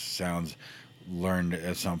weird as this sounds, learned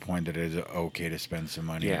at some point that it is okay to spend some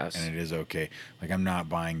money. Yes. And it is okay. Like, I'm not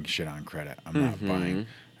buying shit on credit. I'm not buying.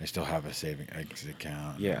 I still have a savings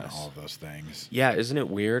account. Yes. And all of those things. yeah, isn't it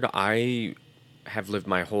weird? I have lived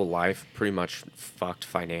my whole life pretty much fucked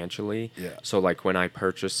financially. Yeah. So like when I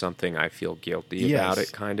purchase something, I feel guilty Yes. about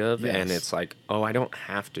it, kind of, and Yes. it's like, oh, I don't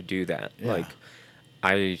have to do that. Yeah.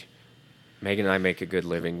 Like, Megan and I make a good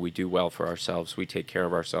living. We do well for ourselves. We take care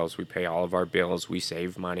of ourselves. We pay all of our bills. We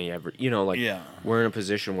save money Yeah. we're in a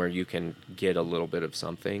position where you can get a little bit of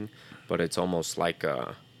something, but it's almost like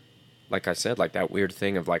I said, like that weird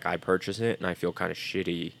thing of like I purchase it and I feel kind of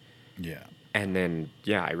shitty, Yeah. and then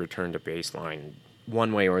I return to baseline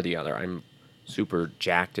one way or the other. I'm super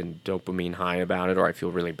jacked and dopamine high about it, or I feel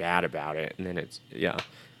really bad about it, and then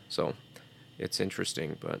so it's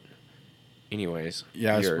interesting, but. Anyways,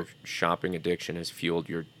 Yeah, your shopping addiction has fueled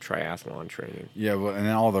your triathlon training. Yeah, well, and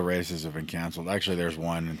then all the races have been canceled. Actually, there's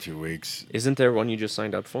one in 2 weeks. Isn't there one you just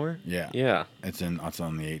signed up for? Yeah. Yeah, It's on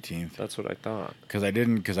the 18th. that's what I thought.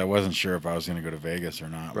 Because I wasn't sure if I was going to go to Vegas or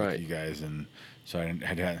not Right. with you guys, and so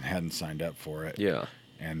hadn't signed up for it. Yeah.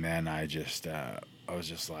 And then I was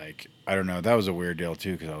just like, I don't know. That was a weird deal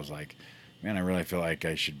too, because I was like, man, I really feel like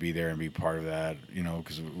I should be there and be part of that,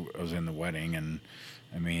 because I was in the wedding, and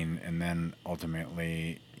I mean, and then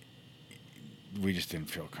ultimately we just didn't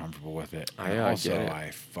feel comfortable with it. And also, get it.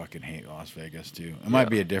 I fucking hate Las Vegas too. It might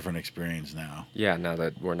be a different experience now. Yeah, now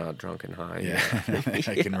that we're not drunk and high. Yeah,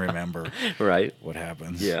 I can remember Right? what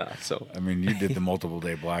happens. Yeah, so. I mean, you did the multiple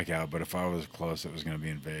day blackout, but if I was close, it was going to be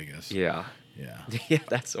in Vegas. Yeah. Yeah. Yeah,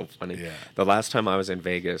 that's so funny. Yeah. The last time I was in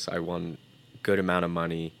Vegas, I won a good amount of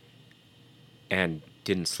money and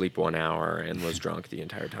didn't sleep 1 hour and was drunk the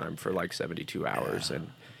entire time for like 72 hours. Yeah.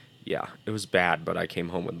 And yeah, it was bad, but I came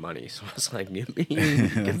home with money. So I was like, give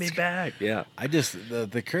me back. Yeah.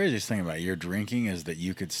 The craziest thing about your drinking is that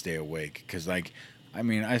you could stay awake. Because, like, I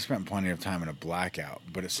mean, I spent plenty of time in a blackout,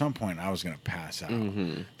 but at some point I was going to pass out.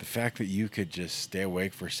 Mm-hmm. The fact that you could just stay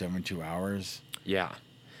awake for 72 hours. Yeah.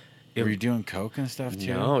 Were you doing coke and stuff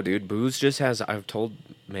too? No, dude. Booze just has, I've told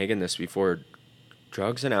Megan this before,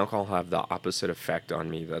 drugs and alcohol have the opposite effect on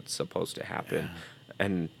me that's supposed to happen. Yeah.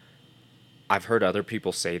 And I've heard other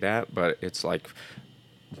people say that, but it's like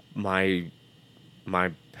my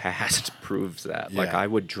past proves that. Yeah. Like I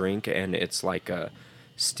would drink and it's like a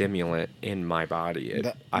stimulant in my body.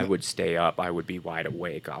 I would stay up. I would be wide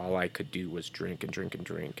awake. All I could do was drink and drink and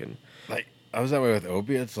drink. And Like, I was that way with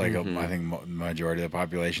opiates. Like, Mm-hmm. I think majority of the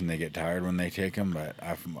population, they get tired when they take them, but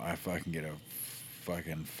I fucking get a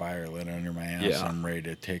fucking fire lit under my ass. Yeah. I'm ready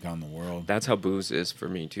to take on the world. that's how booze is for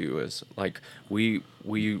me too. Is like we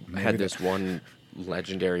had this one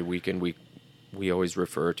legendary weekend. We always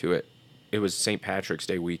refer to it. It was St. Patrick's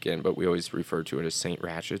Day weekend, but we always refer to it as St.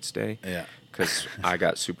 Ratchet's Day. Yeah. Because I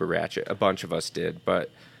got super ratchet. A bunch of us did,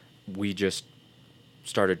 but we just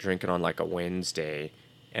started drinking on like a Wednesday,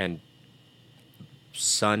 and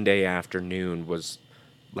Sunday afternoon was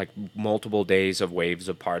like multiple days of waves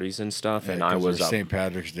of parties and stuff, and I was up. St.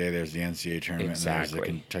 Patrick's Day. There's the NCAA tournament. Exactly. And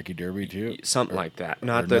there's the Kentucky Derby too. Something like that.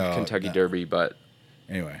 Not or the no, Kentucky that- Derby, but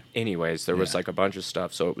Anyway. anyways, there was Yeah. like a bunch of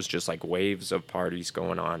stuff, so it was just like waves of parties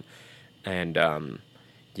going on, and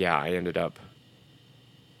I ended up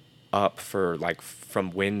for like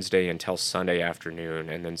from Wednesday until Sunday afternoon,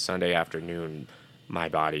 and then Sunday afternoon my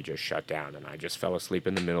body just shut down and I just fell asleep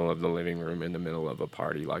in the middle of the living room in the middle of a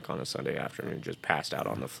party, like on a Sunday afternoon, just passed out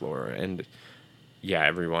on the floor. And yeah,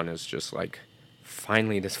 everyone is just like,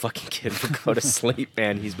 finally this fucking kid will go to sleep,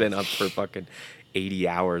 man. He's been up for fucking 80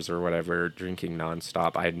 hours or whatever, drinking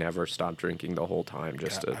nonstop. I had never stopped drinking the whole time.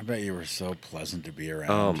 I bet you were so pleasant to be around.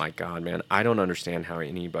 Oh my God, man. I don't understand how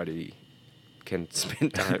anybody can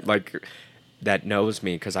spend time like that knows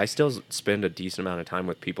me, because I still spend a decent amount of time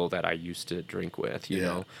with people that I used to drink with, you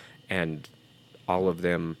know, and all of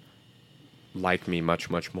them like me much,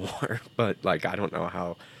 much more. But like, I don't know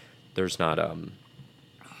how there's not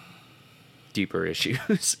deeper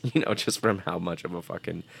issues, you know, just from how much of a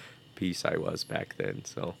fucking piece I was back then.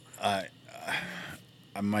 So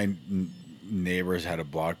My neighbors had a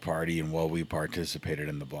block party, and we participated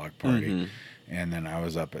in the block party. Mm-hmm. And then I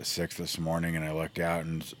was up at 6 this morning, and I looked out,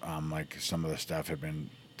 and like some of the stuff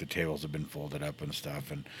the tables had been folded up and stuff,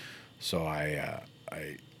 and so I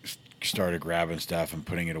started grabbing stuff and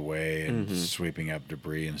putting it away and Mm-hmm. sweeping up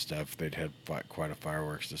debris and stuff. They'd had quite a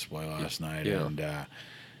fireworks display last night, Yeah.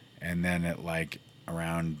 and then at like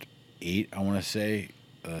around 8, I want to say,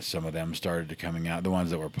 some of them started to coming out, the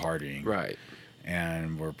ones that were partying. Right.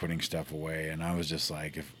 And were putting stuff away. And I was just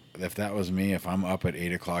like, if that was me, if I'm up at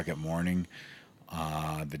 8 o'clock at morning,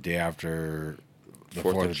 the day after the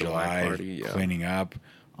 4th of July party, cleaning up,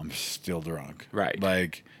 I'm still drunk. Right.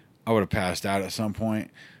 Like, I would have passed out at some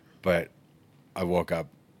point, but I woke up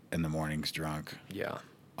in the mornings drunk. Yeah.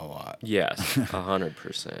 A lot. Yes,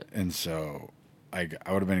 100%. And so I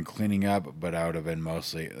would have been cleaning up, but I would have been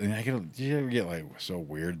mostly. Did you ever get like so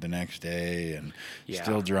weird the next day and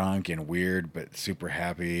still drunk and weird, but super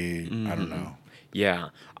happy? I don't know. Yeah,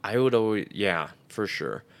 I would always. Yeah, for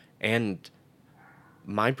sure. And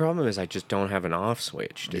my problem is I just don't have an off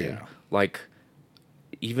switch, dude. Yeah. Like,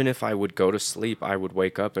 even if I would go to sleep, I would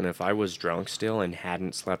wake up, and if I was drunk still and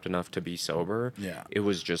hadn't slept enough to be sober, it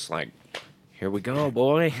was just like, here we go,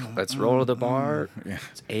 boy. Let's roll to the bar. Yeah.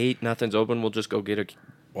 It's 8, nothing's open. We'll just go get a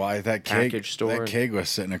package store. That keg was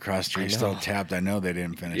sitting across the street, still tapped. I know they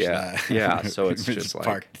didn't finish that. Yeah, so it's just like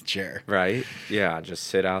park the chair. Right? Yeah, just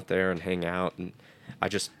sit out there and hang out. And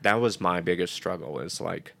that was my biggest struggle is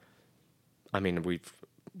like, I mean,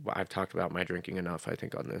 I've talked about my drinking enough, I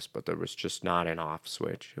think, on this, but there was just not an off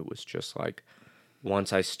switch. It was just like,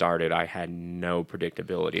 once I started, I had no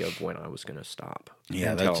predictability of when I was going to stop.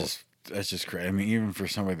 Yeah, that's just crazy. I mean, even for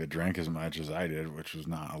somebody that drank as much as I did, which was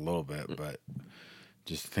not a little bit, but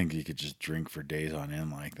just think you could just drink for days on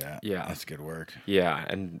end like that. Yeah. That's good work. Yeah,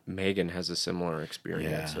 and Megan has a similar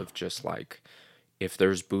experience of just like, if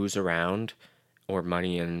there's booze around or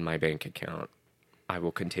money in my bank account, I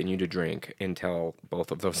will continue to drink until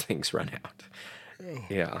both of those things run out.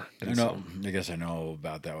 Yeah. I know. I guess I know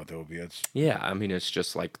about that with opiates. Yeah, I mean, it's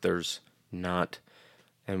just like there's not,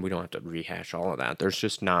 and we don't have to rehash all of that. There's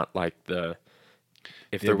just not like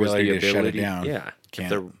if there was the ability to shut it down. Yeah.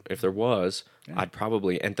 If there was, I'd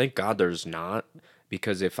probably, and thank God there's not,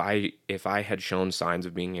 because if I had shown signs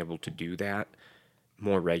of being able to do that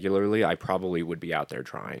more regularly, I probably would be out there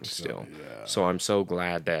trying still. Yeah. So I'm so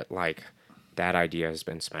glad that like that idea has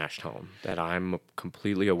been smashed home, that I'm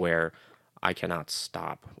completely aware I cannot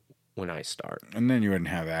stop when I start. And then you wouldn't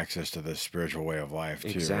have access to the spiritual way of life too.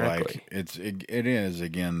 Exactly. Like it is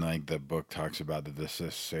again, like the book talks about, the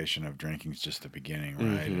cessation of drinking is just the beginning,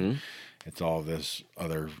 right? And it's all this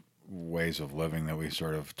other ways of living that we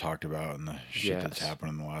sort of talked about, and the shit that's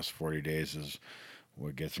happened in the last 40 days is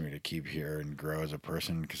what gets me to keep here and grow as a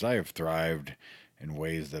person, because I have thrived in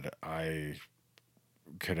ways that I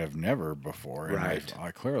could have never before. And right.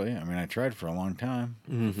 I tried for a long time.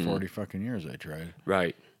 40 fucking years I tried.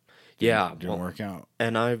 Right. Didn't work out.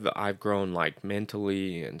 And I've grown like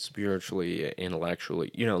mentally and spiritually,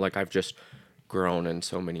 intellectually. You know, like I've just grown in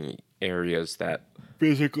so many areas that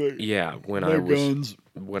physically. Yeah, when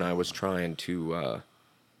I was trying to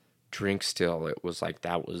drink still, it was like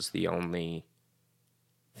that was the only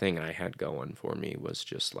thing I had going for me, was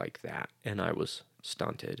just like that, and I was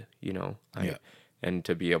stunted, you know. And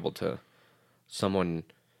to be able to, someone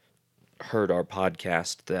heard our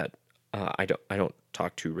podcast that I don't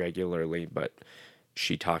talk to regularly, but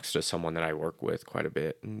she talks to someone that I work with quite a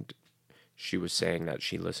bit, and she was saying that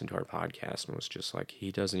she listened to our podcast and was just like,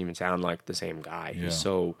 he doesn't even sound like the same guy. Yeah. He's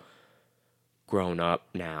so grown up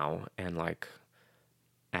now and like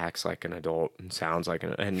acts like an adult and sounds like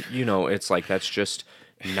and you know, it's like that's just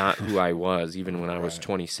not who I was even when I was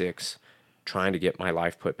 26 trying to get my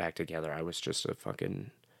life put back together. I was just a fucking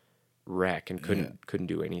wreck and couldn't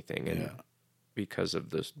do anything, and because of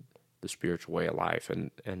the spiritual way of life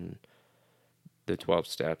and the 12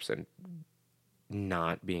 steps and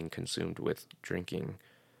not being consumed with drinking,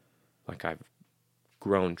 like I've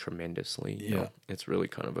grown tremendously. You know, it's really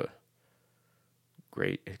kind of a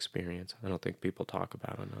great experience. I don't think people talk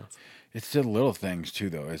about it enough. It's the little things too,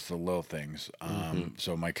 though. It's the little things.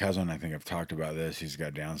 So my cousin, I think I've talked about this. He's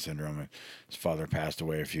got Down syndrome. His father passed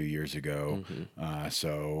away a few years ago.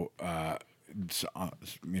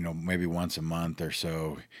 You know, maybe once a month or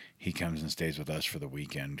so, he comes and stays with us for the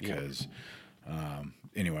weekend because,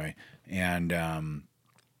 anyway, and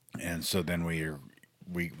so then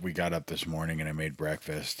we got up this morning and I made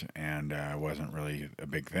breakfast, and it wasn't really a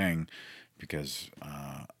big thing because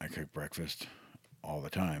I cook breakfast all the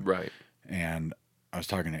time. Right. And I was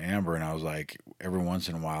talking to Amber, and I was like, every once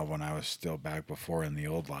in a while when I was still back before in the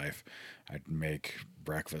old life, I'd make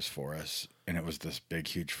breakfast for us, and it was this big,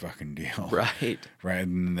 huge fucking deal. Right. Right.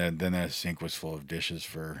 And then that sink was full of dishes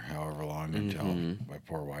for however long until Mm-hmm. my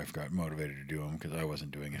poor wife got motivated to do them because I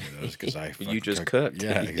wasn't doing any of those because I You fucking just cooked. cooked.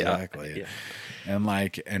 Yeah, exactly.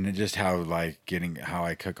 Yeah. And it just how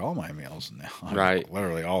I cook all my meals now. Right.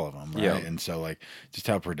 Literally all of them. Right. Yeah. And so just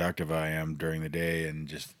how productive I am during the day, and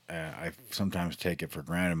just I sometimes take it for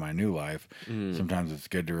granted in my new life. Mm. Sometimes it's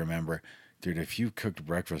good to remember. Dude, if you cooked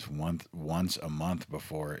breakfast once a month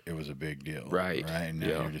before, it was a big deal. Right. Right. And now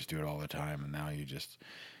Yeah. you just do it all the time. And now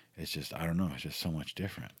it's just, I don't know, it's just so much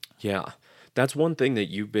different. Yeah. That's one thing that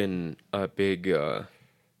you've been a big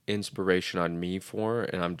inspiration on me for,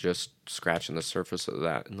 and I'm just scratching the surface of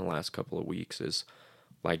that in the last couple of weeks, is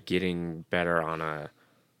like getting better on a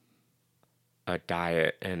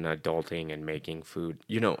diet and adulting and making food.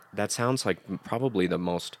 That sounds like probably the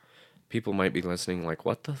most people might be listening like,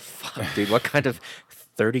 what the fuck, dude? What kind of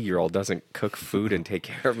 30-year-old doesn't cook food and take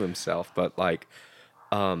care of himself? But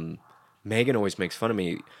Megan always makes fun of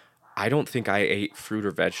me. I don't think I ate fruit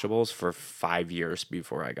or vegetables for 5 years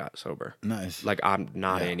before I got sober. Nice. Like, I'm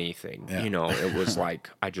not Yeah. anything. Yeah. It was like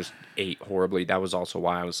I just ate horribly. That was also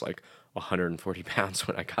why I was like 140 pounds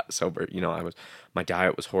when I got sober. My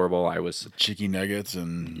diet was horrible. I was, Chicken nuggets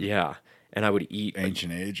and yeah. And I would eat,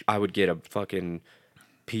 ancient age. I would get a fucking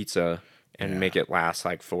pizza and Yeah. make it last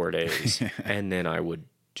like 4 days. And then I would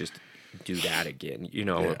just do that again,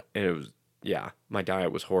 Yeah. And it was, my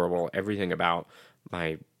diet was horrible. Everything about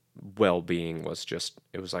my well-being was just,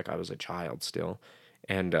 it was like I was a child still.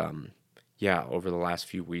 And over the last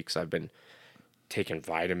few weeks I've been taking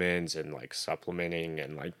vitamins and like supplementing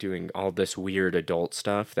and like doing all this weird adult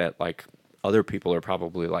stuff that like other people are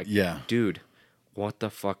probably like, Yeah. dude, what the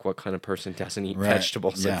fuck, what kind of person doesn't eat Right.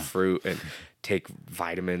 vegetables Yeah. and fruit and take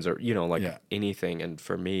vitamins or Yeah. anything? And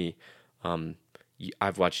for me,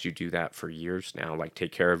 I've watched you do that for years now, like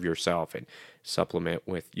take care of yourself and supplement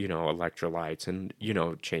with, electrolytes and,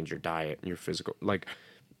 change your diet and your physical,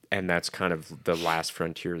 and that's kind of the last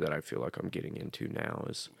frontier that I feel like I'm getting into now,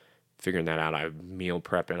 is figuring that out. I'm meal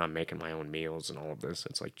prepping, I'm making my own meals and all of this.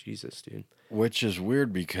 It's like, Jesus, dude. Which is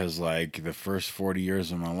weird because the first 40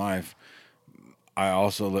 years of my life, I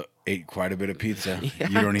also ate quite a bit of pizza. Yeah,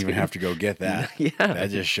 you don't even dude. have to go get that. Yeah. That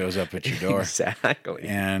just shows up at your door. Exactly.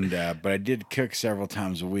 And but I did cook several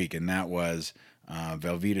times a week, and that was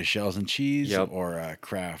Velveeta shells and cheese Yep. or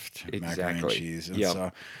Kraft macaroni and Exactly. cheese. And Yep.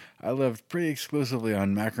 so I lived pretty exclusively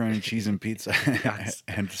on macaroni and cheese and pizza Yes.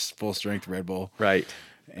 and full strength Red Bull. Right.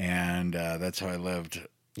 And that's how I lived.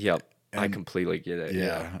 Yep. I And- completely get it.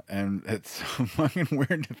 Yeah. And it's so fucking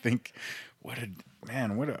weird to think,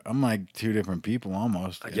 I'm like two different people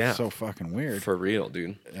almost. It's Yeah. so fucking weird. For real,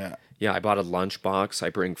 dude. Yeah. Yeah, I bought a lunchbox. I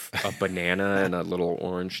bring a banana and a little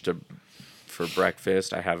orange for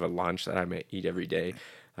breakfast. I have a lunch that I may eat every day.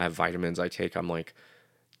 I have vitamins I take. I'm like,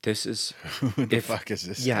 this is... Who the fuck is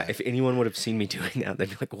this Yeah, guy? if anyone would have seen me doing that, they'd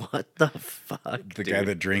be like, what the fuck, The dude? guy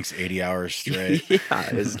that drinks 80 hours straight. Yeah,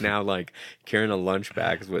 is now like carrying a lunch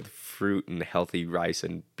bag with fruit and healthy rice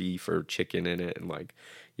and beef or chicken in it. And like,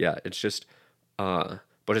 yeah, it's just... but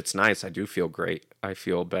it's nice. I do feel great. I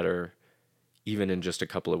feel better even in just a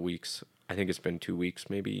couple of weeks. I think it's been 2 weeks,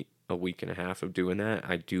 maybe a week and a half of doing that.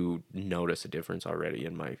 I do notice a difference already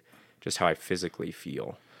in just how I physically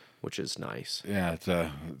feel, which is nice. Yeah, it's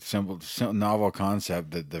a novel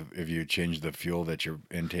concept that if you change the fuel that you're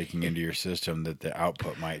intaking into your system, that the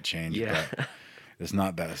output might change. Yeah. But it's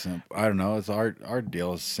not that simple. I don't know. It's our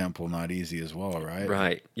deal is simple, not easy as well, right?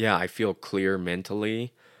 Right. Yeah, I feel clear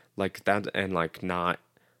mentally, like that, and like not.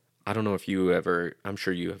 I don't know if you ever. I'm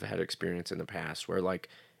sure you have had experience in the past where like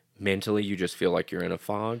mentally you just feel like you're in a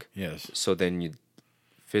fog. Yes. So then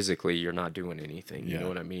physically you're not doing anything. You Yeah. know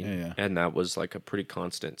what I mean? Yeah. And that was like a pretty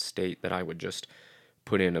constant state that I would just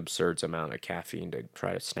put in absurd amount of caffeine to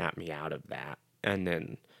try to snap me out of that. And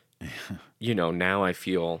then, now I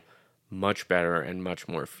feel much better and much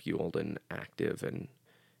more fueled and active. And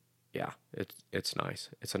yeah, it's nice.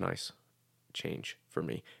 It's a nice change for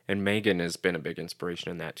me. And Megan has been a big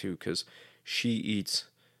inspiration in that too, because she eats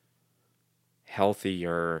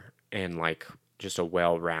healthier and like just a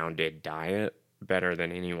well-rounded diet better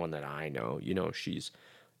than anyone that I know.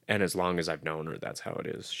 And as long as I've known her, that's how it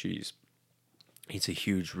is. She's eats a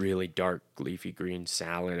huge, really dark leafy green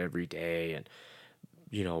salad every day, and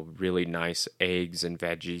really nice eggs and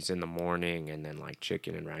veggies in the morning, and then like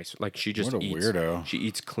chicken and rice. Like she just What a eats weirdo. She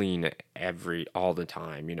eats clean all the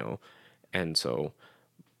time, And so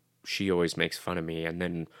she always makes fun of me. And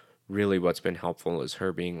then really what's been helpful is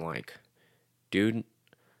her being like, dude,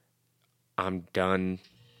 I'm done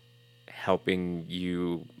helping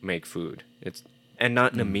you make food. And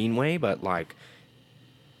not in a mean way, but like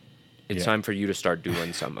It's Yeah. time for you to start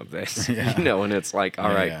doing some of this. Yeah. You know, and it's like,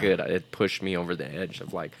 all right, Yeah. good. It pushed me over the edge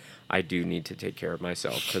of like, I do need to take care of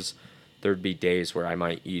myself, because there'd be days where I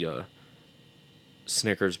might eat a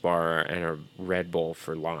Snickers bar and a Red Bull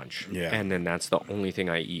for lunch. Yeah. And then that's the only thing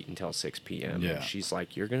I eat until 6 p.m. Yeah. And she's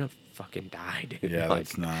like, you're going to fucking die, dude. Yeah, Like,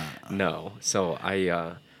 that's not. no. So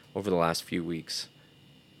I, over the last few weeks,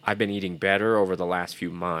 I've been eating better over the last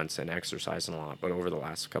few months and exercising a lot. But over the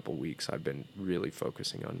last couple weeks, I've been really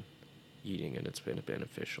focusing on eating, and it's been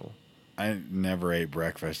beneficial. I never ate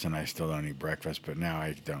breakfast, and I still don't eat breakfast. But now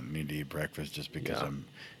I don't need to eat breakfast just because Yeah. I'm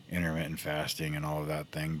intermittent fasting and all of that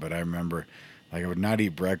thing. But I remember, like, I would not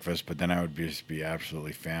eat breakfast, but then I would just be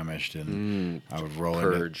absolutely famished, and I would roll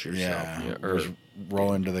Purge into yourself. Yeah, or- just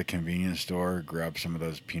roll into the convenience store, grab some of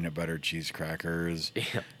those peanut butter cheese crackers,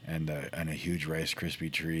 Yeah. and a huge Rice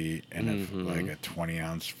Krispie treat, and like a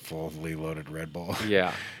 20-ounce fully loaded Red Bull,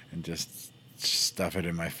 Yeah. and just stuff it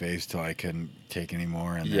in my face till I couldn't take any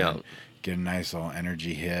more, and Yeah. then get a nice little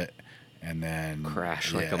energy hit, and then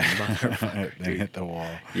Crash like a motherfucker, then dude. hit the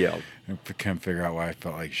wall. Yeah. I couldn't figure out why I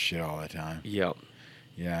felt like shit all the time. Yeah.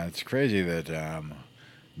 Yeah, it's crazy that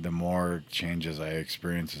the more changes I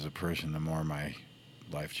experience as a person, the more my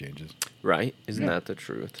life changes. Right? Isn't Yeah. that the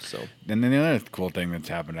truth? So, And then the other cool thing that's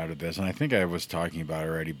happened out of this, and I think I was talking about it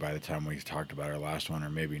already by the time we talked about our last one, or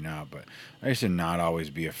maybe not, but I used to not always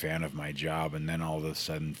be a fan of my job, and then all of a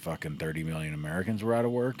sudden fucking 30 million Americans were out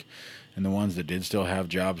of work, and the ones that did still have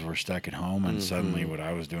jobs were stuck at home, and suddenly what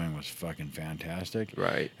I was doing was fucking fantastic.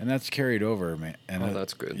 right. And that's carried over, man. And Oh,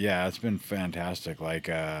 that's good. Yeah, it's been fantastic. Like,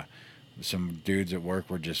 some dudes at work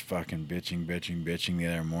were just fucking bitching the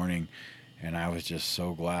other morning, and I was just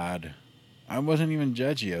so glad. I wasn't even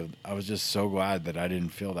judgy. I was just so glad that I didn't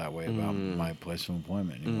feel that way about my place of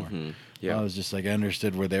employment anymore. Yeah. I was just like, I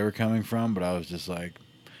understood where they were coming from, but I was just like,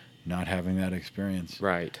 not having that experience.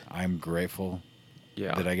 Right. I'm grateful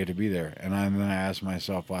Yeah. that I get to be there. And then I asked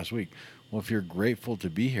myself last week, well, if you're grateful to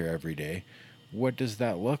be here every day, what does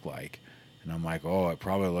that look like? And I'm like, oh, it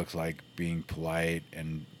probably looks like being polite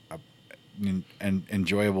and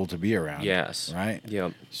enjoyable to be around. Yes. Right?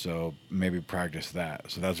 Yep. So maybe practice that.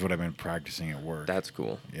 So that's what I've been practicing at work. That's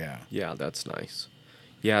cool. Yeah. Yeah, that's nice.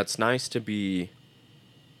 Yeah, it's nice to be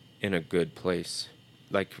in a good place,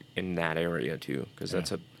 like in that area too, because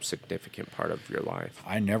that's a significant part of your life.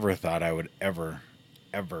 I never thought I would ever.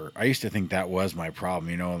 I used to think that was my problem,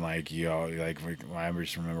 like, I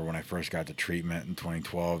just remember when I first got to treatment in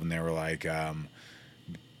 2012, and they were like,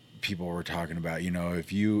 people were talking about,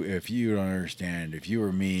 if you don't understand, if you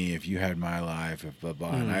were me, if you had my life, if blah,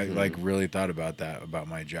 blah. And I like really thought about that, about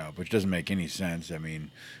my job, which doesn't make any sense. I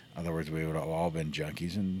mean, in other words, we would have all been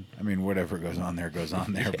junkies, and I mean, whatever goes on there goes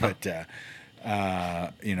on there. But,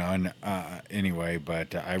 anyway,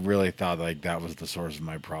 but I really thought like that was the source of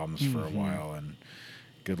my problems for a while, and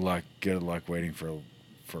good luck waiting for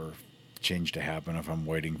change to happen if I'm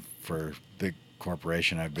waiting for the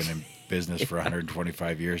corporation I've been in business for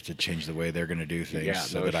 125 years to change the way they're going to do things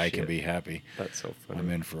so that I can be happy. That's so funny. I'm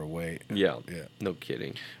in for a wait. Yeah. Yeah. No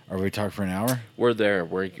kidding. Are we talking for an hour? We're there.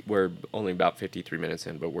 We're only about 53 minutes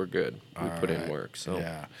in, but we're good. We All put in right. work. So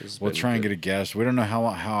yeah, this has we'll been try and good. get a guest. We don't know how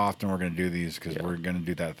often we're going to do these because Yeah. we're going to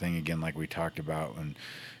do that thing again like we talked about and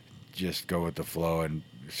just go with the flow and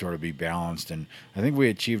sort of be balanced. And I think we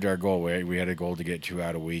achieved our goal. We had a goal to get 2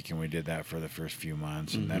 out a week, and we did that for the first few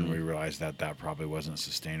months, and then we realized that probably wasn't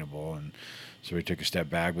sustainable, and so we took a step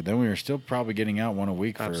back. But then we were still probably getting out 1 a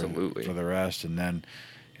week for the rest, and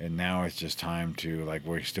now it's just time to, like,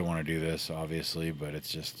 we still want to do this obviously, but it's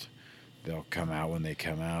just they'll come out when they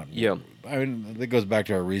come out. Yeah. I mean, that goes back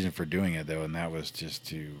to our reason for doing it though, and that was just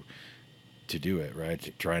to do it, right?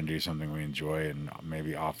 To try and do something we enjoy and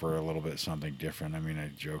maybe offer a little bit something different. I mean, I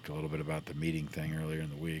joked a little bit about the meeting thing earlier in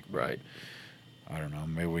the week. Right. I don't know.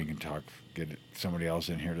 Maybe we can get somebody else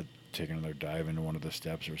in here to take another dive into one of the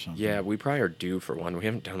steps or something. Yeah, we probably are due for one. We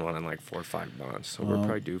haven't done one in like 4 or 5 months, so we're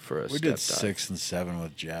probably due for a We step did dive. 6 and 7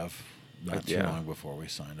 with Jeff not too yeah. long before we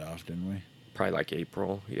signed off, didn't we? Probably like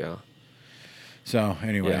April, yeah. So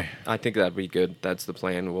anyway, Yeah, I think that'd be good. That's the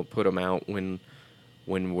plan. We'll put them out when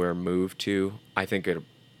we're moved to. I think it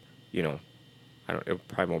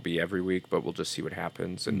probably won't be every week, but we'll just see what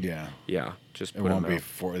happens. And yeah, just it put won't them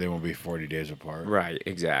be out. they won't be 40 days apart. Right,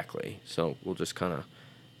 exactly. So we'll just kind of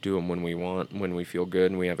do them when we want, when we feel good,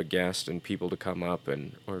 and we have a guest and people to come up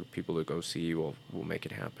or people to go see. We'll make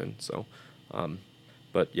it happen. So,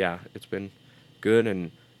 but yeah, it's been good.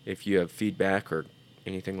 And if you have feedback or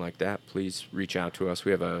anything like that, please reach out to us.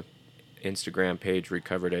 We have a Instagram page,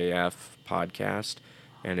 Recovered AF Podcast,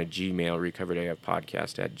 and a Gmail,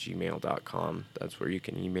 recoveredafpodcast@gmail.com. That's where you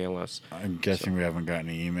can email us. I'm guessing we haven't gotten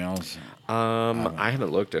any emails. I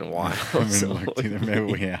haven't looked in a while. I haven't looked either. Maybe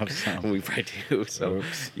we have some. We probably do. So,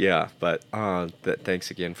 Oops. yeah. But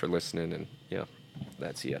thanks again for listening, and yeah,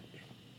 that's it.